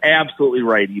carefully. You're absolutely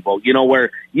right, Evo. He's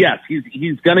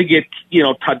going to get,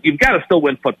 you've got to still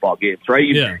win football games, right?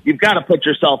 You've got to put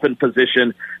yourself in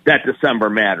position that December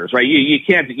matters, right? You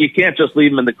can't just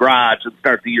leave him in the garage and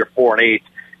start the year 4-8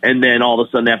 and then all of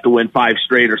a sudden have to win 5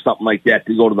 straight or something like that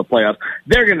to go to the playoffs.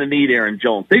 They're going to need Aaron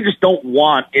Jones. They just don't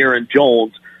want Aaron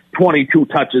Jones 22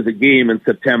 touches a game in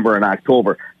September and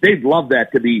October. They'd love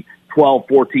that to be 12,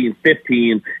 14,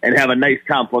 15, and have a nice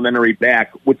complimentary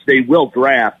back, which they will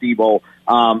draft, Evo,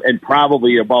 and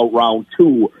probably about round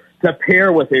 2 to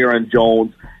pair with Aaron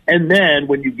Jones. And then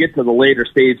when you get to the later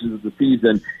stages of the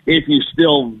season, if you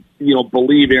still,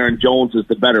 believe Aaron Jones is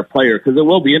the better player, because it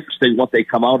will be interesting what they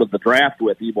come out of the draft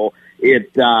with, Evo.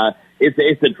 It's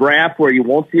a draft where you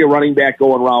won't see a running back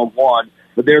go in round 1,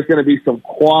 but there's going to be some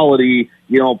quality,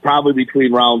 probably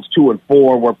between rounds 2 and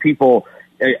 4, where people,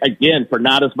 again, for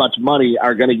not as much money,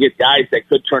 are going to get guys that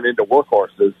could turn into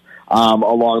workhorses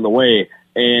along the way.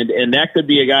 And that could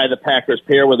be a guy the Packers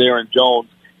pair with Aaron Jones,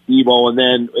 Evo, and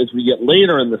then as we get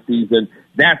later in the season,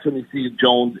 that's when you see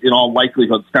Jones, in all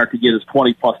likelihood, start to get his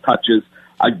 20-plus touches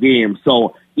a game.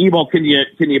 So, Evo, can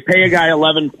you pay a guy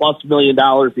 $11+ million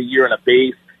a year in a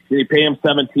base? Can you pay him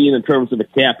 17 in terms of a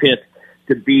cap hit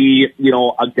to be,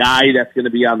 a guy that's going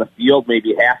to be on the field,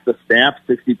 maybe half the snaps,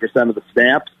 60% of the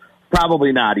snaps?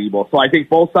 Probably not, Evo. So I think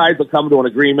both sides will come to an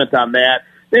agreement on that.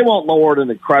 They won't lower it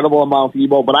an incredible amount,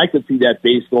 Evo, but I could see that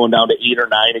base going down to 8 or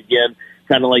 9 again,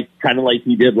 kind of like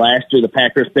he did last year. The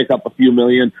Packers pick up a few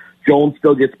million. Jones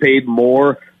still gets paid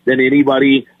more than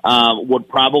anybody would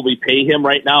probably pay him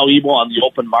right now, Evo, on the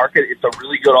open market. It's a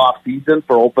really good off season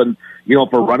for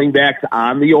for running backs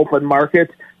on the open market.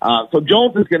 So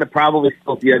Jones is going to probably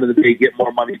still, at the end of the day, get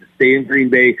more money to stay in Green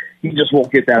Bay. He just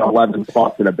won't get that 11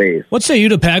 spots in a base. What say you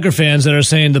to Packer fans that are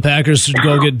saying the Packers should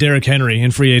go get Derrick Henry in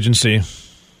free agency?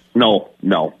 No.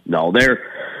 They're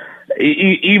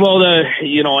Evo,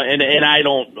 and I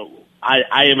don't know.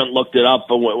 I haven't looked it up,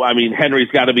 but I mean,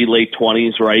 Henry's got to be late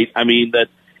 20s, right? I mean, that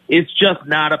it's just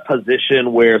not a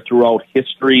position where throughout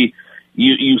history,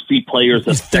 you see players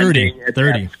ascending at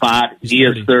that spot. He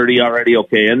is 30 already.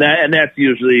 Okay. And that's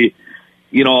usually,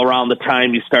 around the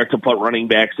time you start to put running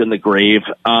backs in the grave.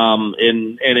 And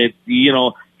it,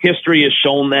 history has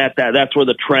shown that's where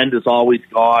the trend has always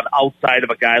gone, outside of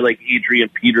a guy like Adrian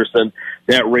Peterson,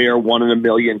 that rare 1 in a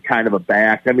million kind of a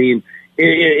back. I mean,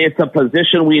 it's a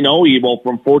position we know, Evo,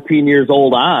 from 14 years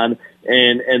old on,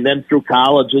 and then through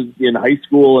college in high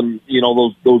school and,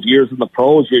 those years in the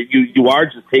pros, you are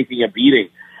just taking a beating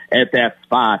at that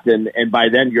spot. And by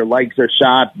then your legs are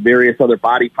shot, various other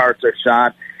body parts are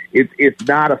shot. It's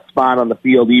not a spot on the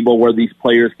field, Evo, where these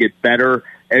players get better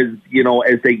as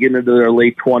they get into their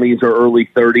late 20s or early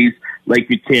 30s, like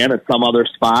you can at some other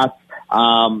spots.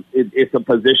 It's a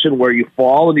position where you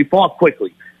fall, and you fall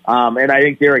quickly. And I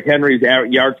think Derrick Henry's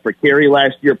yards per carry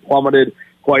last year plummeted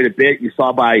quite a bit. You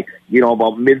saw by,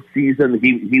 about mid-season,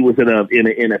 he was in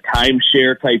a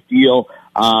timeshare type deal,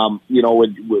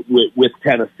 with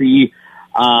Tennessee.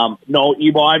 No,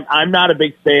 Evo, I'm not a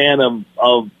big fan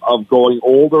of going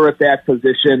older at that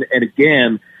position. And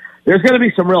again, there's going to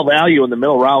be some real value in the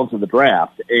middle rounds of the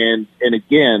draft. And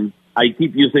again, I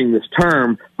keep using this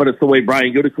term, but it's the way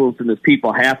Brian Gutekunst and his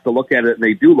people have to look at it, and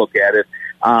they do look at it.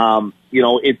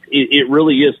 It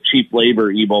really is cheap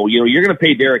labor, Evo. You're going to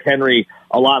pay Derrick Henry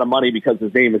a lot of money because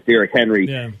his name is Derrick Henry.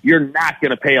 Yeah. You're not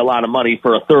going to pay a lot of money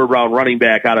for a third-round running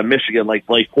back out of Michigan like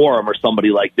Blake Corum or somebody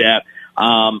like that.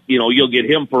 You'll get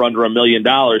him for under $1 million.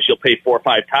 You'll pay 4 or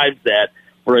 5 times that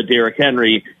for a Derrick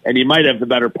Henry, and you might have the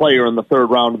better player in the third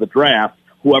round of the draft,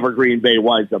 whoever Green Bay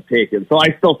winds up taking. So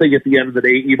I still think at the end of the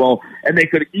day, Evo, and they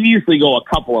could easily go a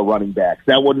couple of running backs.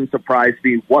 That wouldn't surprise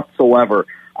me whatsoever.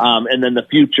 And then the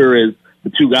future is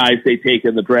the 2 guys they take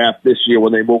in the draft this year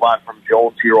when they move on from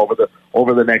Jones here over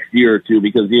the next year or two,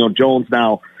 because, Jones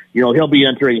now, he'll be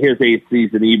entering his 8th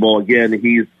season, Evo. Again,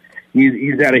 he's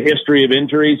had a history of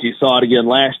injuries. You saw it again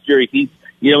last year. He's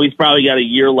probably got a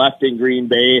year left in Green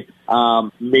Bay,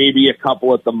 maybe a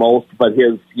couple at the most, but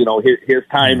his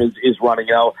time is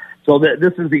running out. So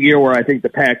this is the year where I think the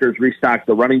Packers restock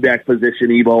the running back position,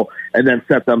 Evo, and then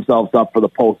set themselves up for the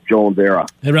post-Jones era.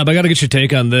 Hey, Rob, I got to get your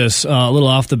take on this, a little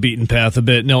off the beaten path a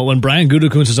bit. When Brian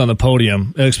Gutekunst is on the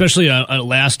podium, especially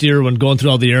last year when going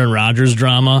through all the Aaron Rodgers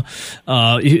drama,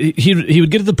 he would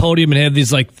get to the podium and have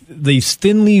these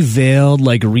thinly veiled,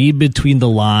 read between the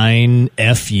line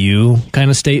FU kind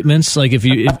of statements. If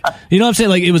you know what I'm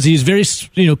saying? He's very,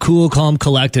 cool, calm,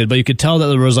 collected, but you could tell that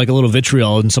there was a little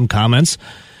vitriol in some comments.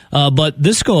 But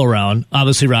this go around,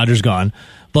 obviously Rodgers gone,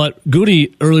 but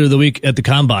Gute earlier the week at the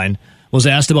Combine was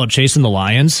asked about chasing the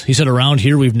Lions. He said, around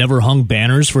here we've never hung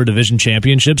banners for a division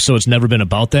championship, so it's never been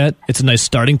about that. It's a nice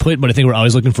starting point, but I think we're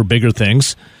always looking for bigger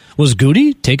things. Was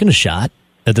Gute taking a shot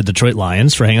at the Detroit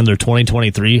Lions for hanging their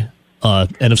 2023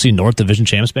 NFC North division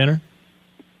champs banner?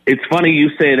 It's funny you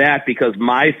say that, because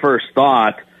my first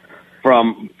thought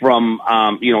from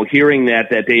hearing that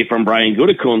day from Brian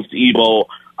Gutekunst, Evo,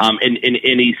 and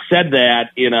he said that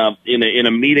in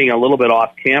a meeting a little bit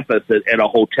off campus at a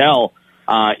hotel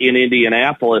in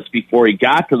Indianapolis before he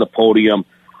got to the podium.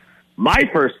 My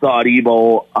first thought,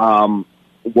 Evo,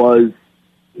 was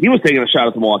he was taking a shot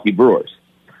at the Milwaukee Brewers.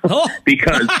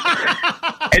 Because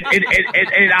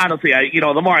and honestly,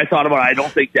 the more I thought about it, I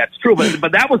don't think that's true.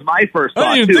 But that was my first thought.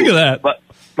 I didn't even think of that.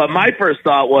 But my first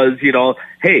thought was,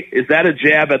 hey, is that a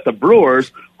jab at the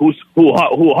Brewers who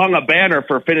hung a banner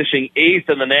for finishing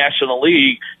 8th in the National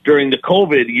League during the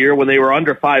COVID year when they were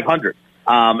under 500?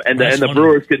 The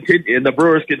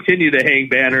Brewers continue to hang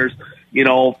banners,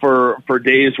 for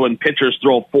days when pitchers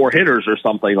throw 4 hitters or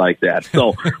something like that.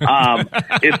 So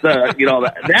it's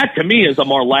that to me is a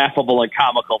more laughable and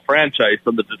comical franchise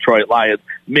than the Detroit Lions.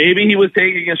 Maybe he was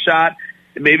taking a shot.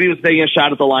 Maybe he was taking a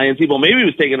shot at the Lions people. Maybe he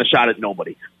was taking a shot at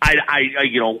nobody.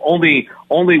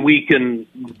 Only we can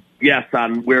guess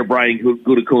on where Brian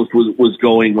Gutekunst was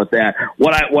going with that.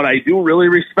 What I do really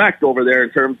respect over there in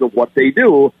terms of what they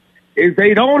do is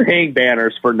they don't hang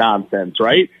banners for nonsense,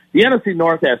 right? The NFC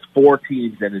North has 4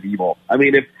 teams in it, Evo. I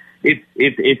mean,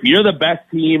 if you're the best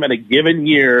team in a given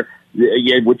year,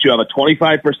 which you have a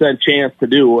 25% chance to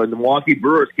do, in the Milwaukee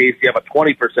Brewers case, you have a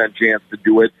 20% chance to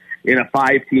do it in a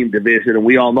 5-team division, and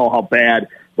we all know how bad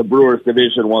the Brewers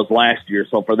division was last year.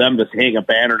 So for them to hang a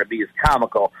banner to me is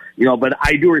comical, but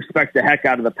I do respect the heck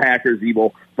out of the Packers,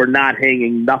 Evo, for not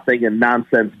hanging nothing and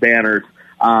nonsense banners,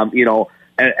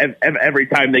 every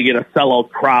time they get a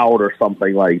sellout crowd or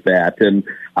something like that. And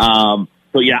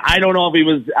so yeah, I don't know if he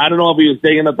was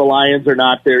digging at the Lions or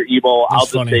not there, Evo. I'll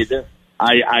just say this.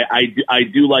 I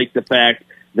do like the fact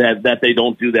that they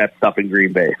don't do that stuff in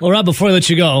Green Bay. Well, Rob, before I let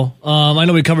you go, I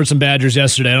know we covered some Badgers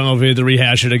yesterday. I don't know if we have to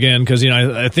rehash it again because,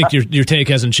 I think your take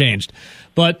hasn't changed.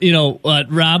 But,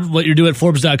 Rob, what you do at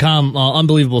Forbes.com,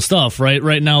 unbelievable stuff, right?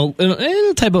 Right now,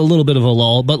 type of a little bit of a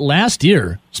lull. But last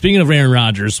year, speaking of Aaron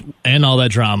Rodgers and all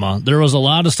that drama, there was a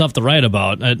lot of stuff to write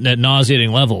about at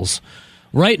nauseating levels.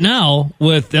 Right now,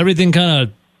 with everything kind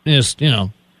of just,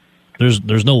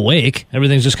 there's no wake.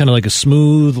 Everything's just kind of like a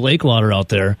smooth lake water out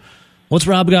there. What's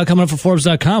Rob got coming up for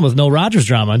Forbes.com with no Rodgers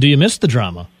drama? Do you miss the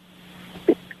drama?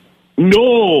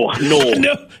 No.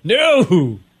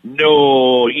 No.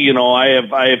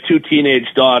 I have 2 teenage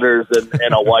daughters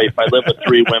and a wife. I live with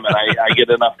 3 women. I get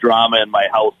enough drama in my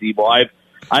house, Evo.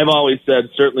 I've always said,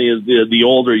 certainly as the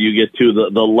older you get to,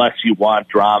 the less you want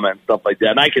drama and stuff like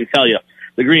that. And I can tell you,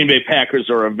 the Green Bay Packers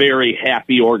are a very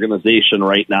happy organization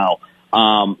right now.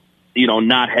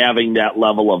 Not having that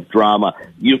level of drama.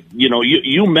 You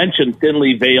mentioned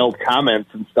thinly veiled comments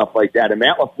and stuff like that, and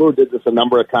Matt LaFleur did this a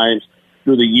number of times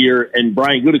through the year, and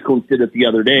Brian Gute did it the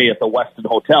other day at the Westin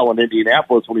Hotel in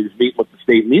Indianapolis when he was meeting with the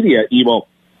state media.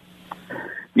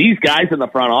 These guys in the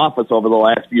front office over the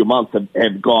last few months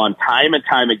have gone time and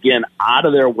time again out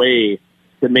of their way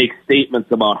to make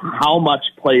statements about how much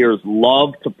players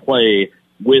love to play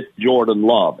with Jordan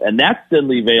Love, and that's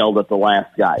thinly veiled at the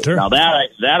last guy. Sure. Now that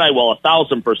I will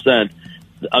 1,000%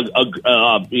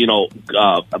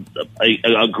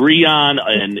 agree on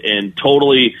and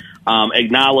totally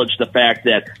acknowledge the fact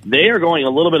that they are going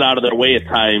a little bit out of their way at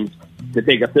times to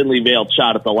take a thinly veiled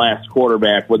shot at the last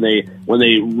quarterback when they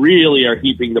really are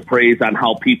heaping the praise on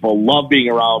how people love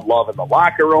being around Love in the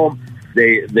locker room.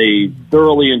 They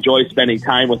thoroughly enjoy spending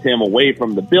time with him away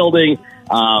from the building.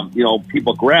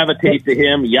 People gravitate to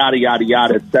him, yada, yada,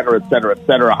 yada, et cetera, et cetera, et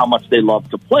cetera, how much they love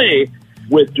to play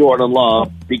with Jordan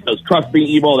Love. Because trust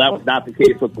me, Evo, that was not the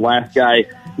case with the last guy.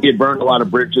 He had burned a lot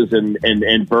of bridges and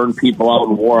burned people out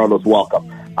and wore out his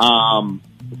welcome.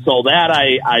 So that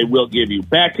I will give you.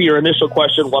 Back to your initial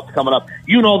question, what's coming up?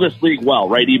 You know this league well,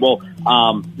 right, Evo?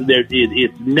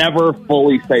 It's never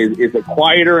fully safe. Is it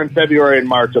quieter in February and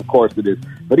March? Of course it is.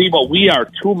 But, Evo, we are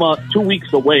 2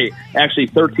 weeks away, actually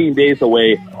 13 days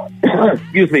away,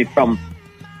 from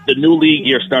the new league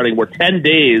year starting. We're 10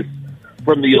 days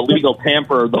from the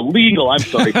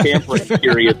tampering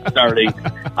period starting,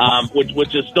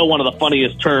 which is still one of the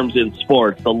funniest terms in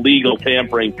sports, the legal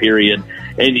tampering period.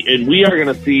 And we are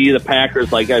going to see the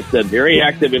Packers, like I said, very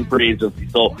active in free agency.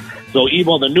 So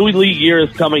Evo, the new league year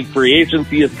is coming, free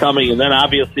agency is coming, and then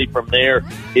obviously from there,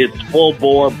 it's full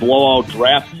bore blowout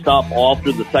draft stuff all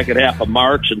through the second half of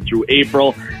March and through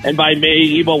April. And by May,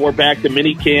 Evo, we're back to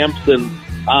mini camps and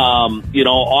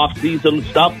off-season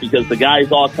stuff because the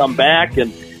guys all come back,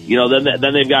 and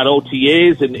then they've got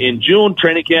OTAs in June,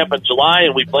 training camp in July,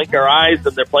 and we blink our eyes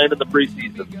and they're playing in the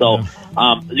preseason. So,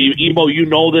 Evo, you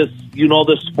know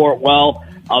this sport well.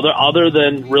 Other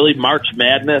than really March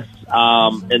Madness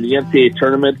and the NCAA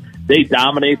tournament, they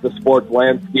dominate the sports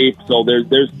landscape. So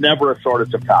there's never a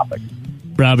shortage of topics.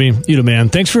 Robbie, you the man.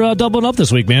 Thanks for doubling up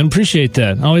this week, man. Appreciate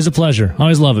that. Always a pleasure.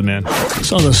 Always love it, man.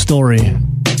 Saw the story,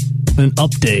 an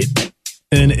update,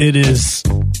 and it is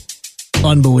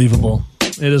unbelievable.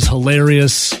 It is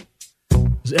hilarious.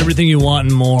 It's everything you want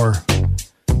and more.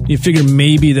 You figure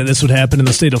maybe that this would happen in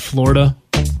the state of Florida,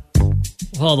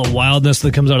 with all the wildness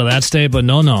that comes out of that state, but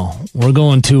no. We're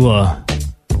going to a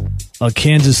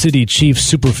Kansas City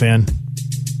Chiefs superfan.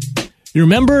 You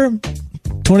remember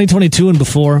 2022 and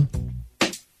before?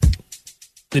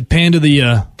 They'd pan to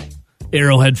the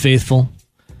Arrowhead faithful,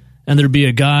 and there'd be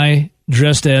a guy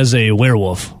dressed as a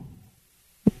werewolf.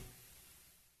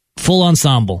 Full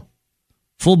ensemble.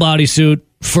 Full bodysuit,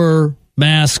 fur,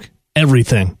 mask,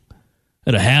 everything.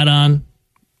 Had a hat on.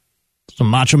 Some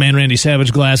Macho Man Randy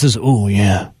Savage glasses. Oh,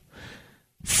 yeah.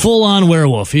 Full on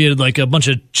werewolf. He had like a bunch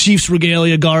of Chiefs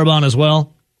regalia garb on as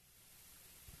well.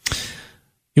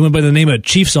 He went by the name of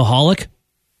Chiefsaholic.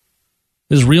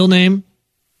 His real name,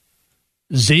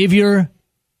 Xavier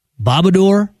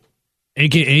Babador,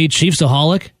 a.k.a.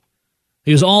 Chiefsaholic.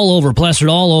 He was all over, plastered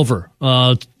all over,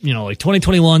 like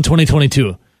 2021,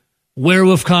 2022.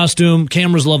 Werewolf costume.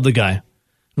 Cameras love the guy. I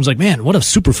was like, man, what a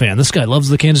super fan. This guy loves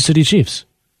the Kansas City Chiefs.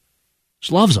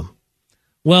 Just loves them.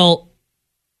 Well,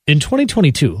 in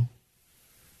 2022,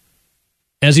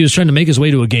 as he was trying to make his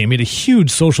way to a game, he had a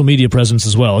huge social media presence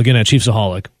as well, again at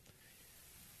Chiefsaholic.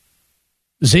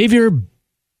 Xavier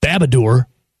Babador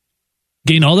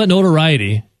gained all that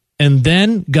notoriety and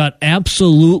then got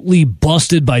absolutely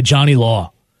busted by Johnny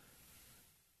Law.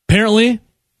 Apparently,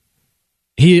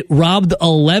 he robbed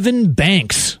 11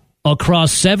 banks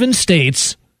across 7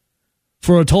 states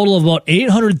for a total of about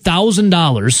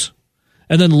 $800,000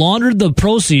 and then laundered the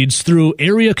proceeds through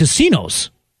area casinos.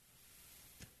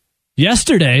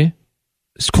 Yesterday,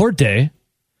 it's court day,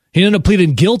 he ended up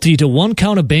pleading guilty to 1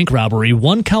 count of bank robbery,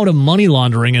 1 count of money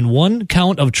laundering, and 1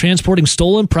 count of transporting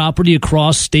stolen property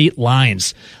across state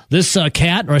lines. This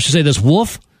cat, or I should say this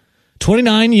wolf,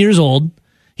 29 years old,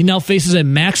 he now faces a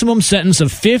maximum sentence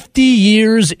of 50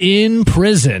 years in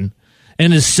prison,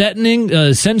 and his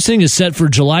sentencing is set for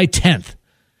July 10th.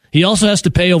 He also has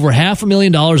to pay over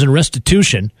 $500,000 in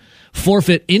restitution,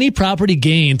 forfeit any property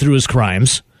gained through his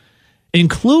crimes,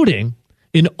 including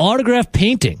an autographed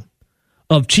painting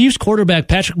of Chiefs quarterback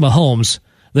Patrick Mahomes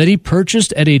that he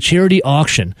purchased at a charity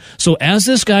auction. So as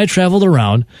this guy traveled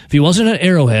around, if he wasn't at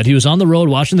Arrowhead, he was on the road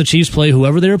watching the Chiefs play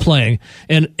whoever they were playing,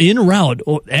 and en route,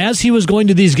 as he was going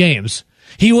to these games,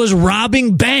 he was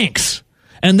robbing banks.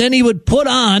 And then he would put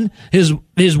on his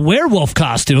werewolf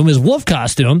costume, his wolf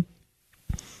costume,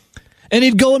 and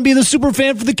he'd go and be the super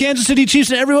fan for the Kansas City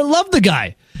Chiefs, and everyone loved the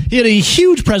guy. He had a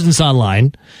huge presence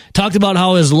online, talked about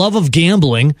how his love of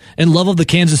gambling and love of the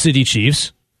Kansas City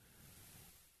Chiefs,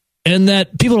 and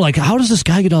that people are like, how does this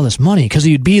guy get all this money? Because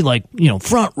he'd be like,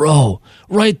 front row,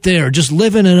 right there, just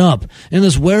living it up in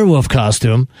this werewolf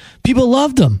costume. People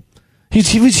loved him.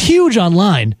 He was huge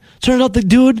online. Turned out the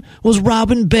dude was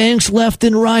robbing banks left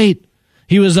and right.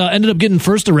 He was ended up getting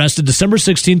first arrested December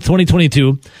 16th,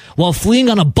 2022, while fleeing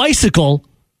on a bicycle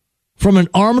from an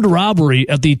armed robbery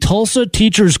at the Tulsa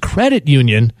Teachers Credit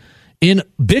Union in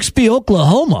Bixby,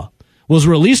 Oklahoma. Was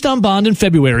released on bond in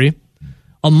February.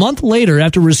 A month later,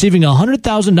 after receiving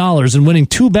 $100,000 and winning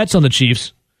 2 bets on the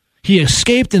Chiefs, he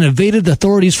escaped and evaded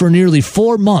authorities for nearly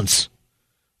 4 months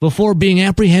before being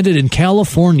apprehended in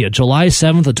California July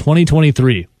 7th of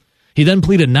 2023. He then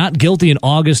pleaded not guilty in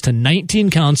August to 19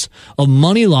 counts of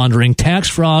money laundering, tax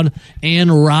fraud,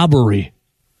 and robbery.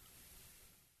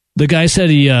 The guy said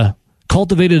he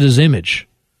cultivated his image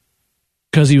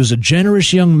because he was a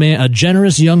generous young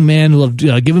man who loved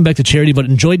giving back to charity but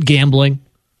enjoyed gambling,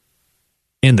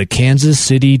 and the Kansas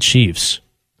City Chiefs.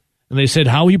 And they said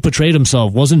how he portrayed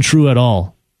himself wasn't true at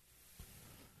all.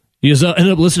 He was ended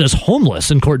up listed as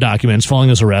homeless in court documents following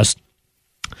his arrest,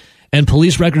 and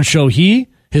police records show he,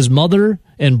 his mother,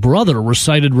 and brother were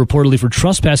cited reportedly for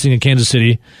trespassing in Kansas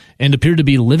City and appeared to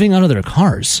be living out of their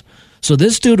cars. So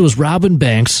this dude was robbing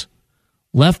banks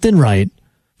left and right,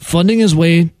 funding his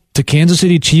way to Kansas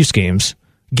City Chiefs games,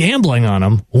 gambling on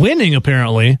them, winning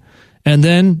apparently, and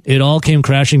then it all came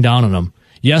crashing down on him.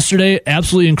 Yesterday,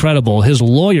 absolutely incredible, his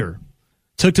lawyer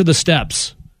took to the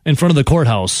steps in front of the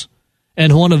courthouse,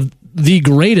 and one of the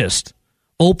greatest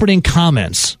opening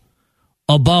comments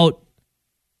about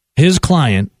his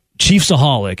client,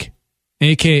 Chiefsaholic,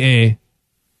 a.k.a.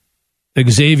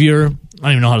 Xavier, I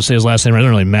don't even know how to say his last name, it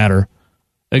doesn't really matter,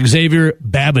 Xavier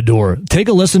Babador. Take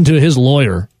a listen to his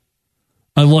lawyer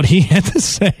on what he had to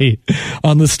say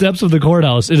on the steps of the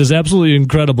courthouse. It is absolutely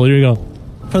incredible. Here you go.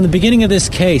 From the beginning of this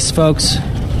case, folks,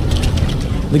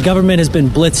 the government has been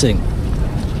blitzing,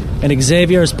 and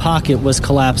Xavier's pocket was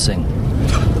collapsing.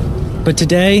 But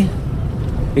today,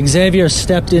 Xavier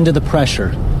stepped into the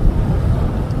pressure.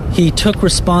 He took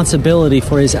responsibility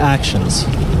for his actions.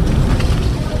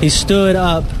 He stood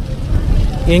up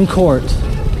in court,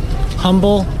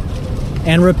 humble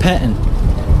and repentant,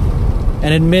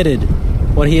 and admitted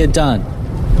what he had done.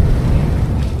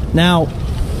 Now,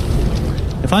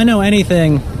 if I know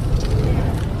anything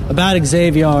about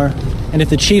Xavier, and if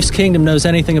the Chiefs Kingdom knows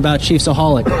anything about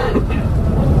Chiefsaholic,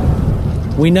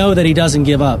 we know that he doesn't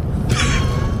give up.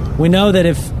 We know that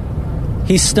if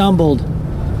he stumbled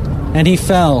and he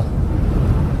fell,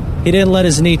 he didn't let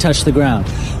his knee touch the ground.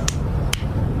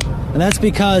 And that's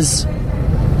because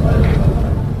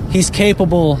he's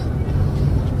capable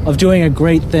of doing a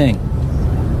great thing.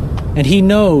 And he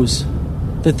knows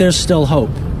that there's still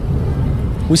hope.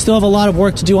 We still have a lot of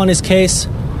work to do on his case,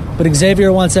 but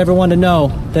Xavier wants everyone to know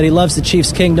that he loves the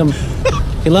Chiefs Kingdom,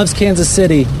 he loves Kansas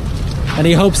City, and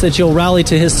he hopes that you'll rally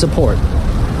to his support.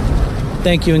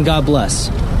 Thank you and God bless.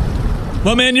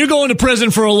 Well, man, you're going to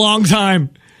prison for a long time.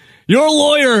 Your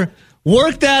lawyer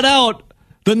worked that out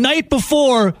the night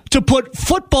before to put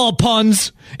football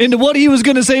puns into what he was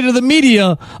going to say to the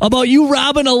media about you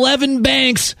robbing 11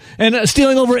 banks and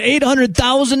stealing over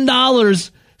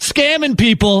 $800,000, scamming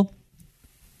people.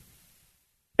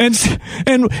 And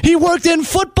he worked in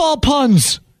football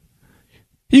puns.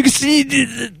 You can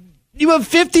see you have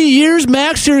 50 years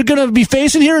max you're going to be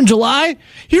facing here in July.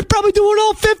 You're probably doing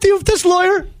all 50 with this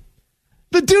lawyer.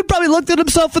 The dude probably looked at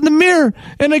himself in the mirror.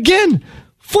 And again,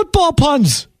 football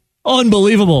puns.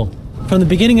 Unbelievable. From the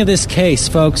beginning of this case,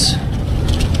 folks,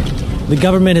 the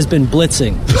government has been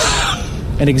blitzing,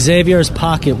 and Xavier's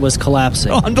pocket was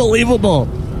collapsing. Unbelievable.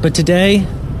 But today,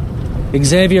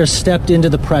 Xavier stepped into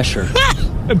the pressure.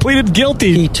 And pleaded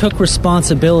guilty. He took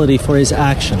responsibility for his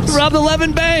actions. Robbed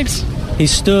 11 banks. He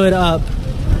stood up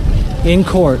in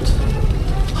court,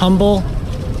 humble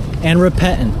and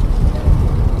repentant,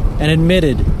 and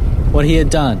admitted what he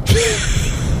had done.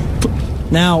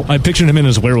 Now, I pictured him in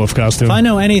his werewolf costume. If I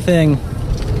know anything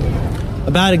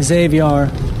about Xavier,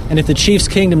 and if the Chiefs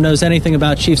Kingdom knows anything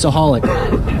about Chiefsaholic,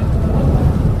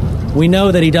 we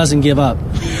know that he doesn't give up.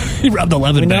 He robbed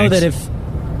 11 banks. We know that if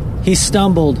he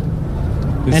stumbled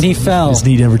and he fell, his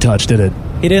knee never touched, did it?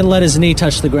 He didn't let his knee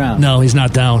touch the ground. No, he's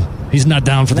not down. He's not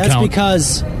down for the count.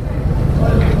 That's because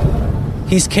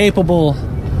he's capable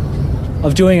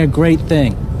of doing a great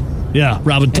thing. Yeah,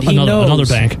 robbing another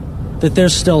bank. That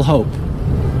there's still hope.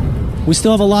 We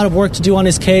still have a lot of work to do on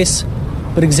his case,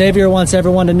 but Xavier wants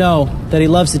everyone to know that he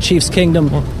loves the Chiefs Kingdom.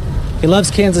 He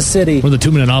loves Kansas City. We're the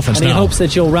 2-minute offense and now. He hopes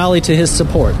that you'll rally to his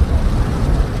support.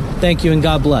 Thank you and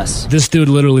God bless. This dude,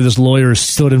 literally, this lawyer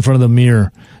stood in front of the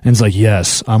mirror and's like,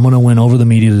 yes, I'm going to win over the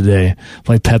media today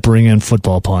by peppering in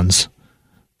football puns.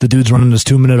 The dude's running this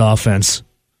 2-minute offense.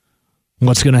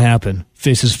 What's going to happen?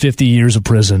 Faces 50 years of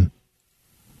prison.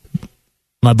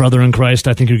 My brother in Christ,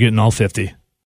 I think you're getting all 50.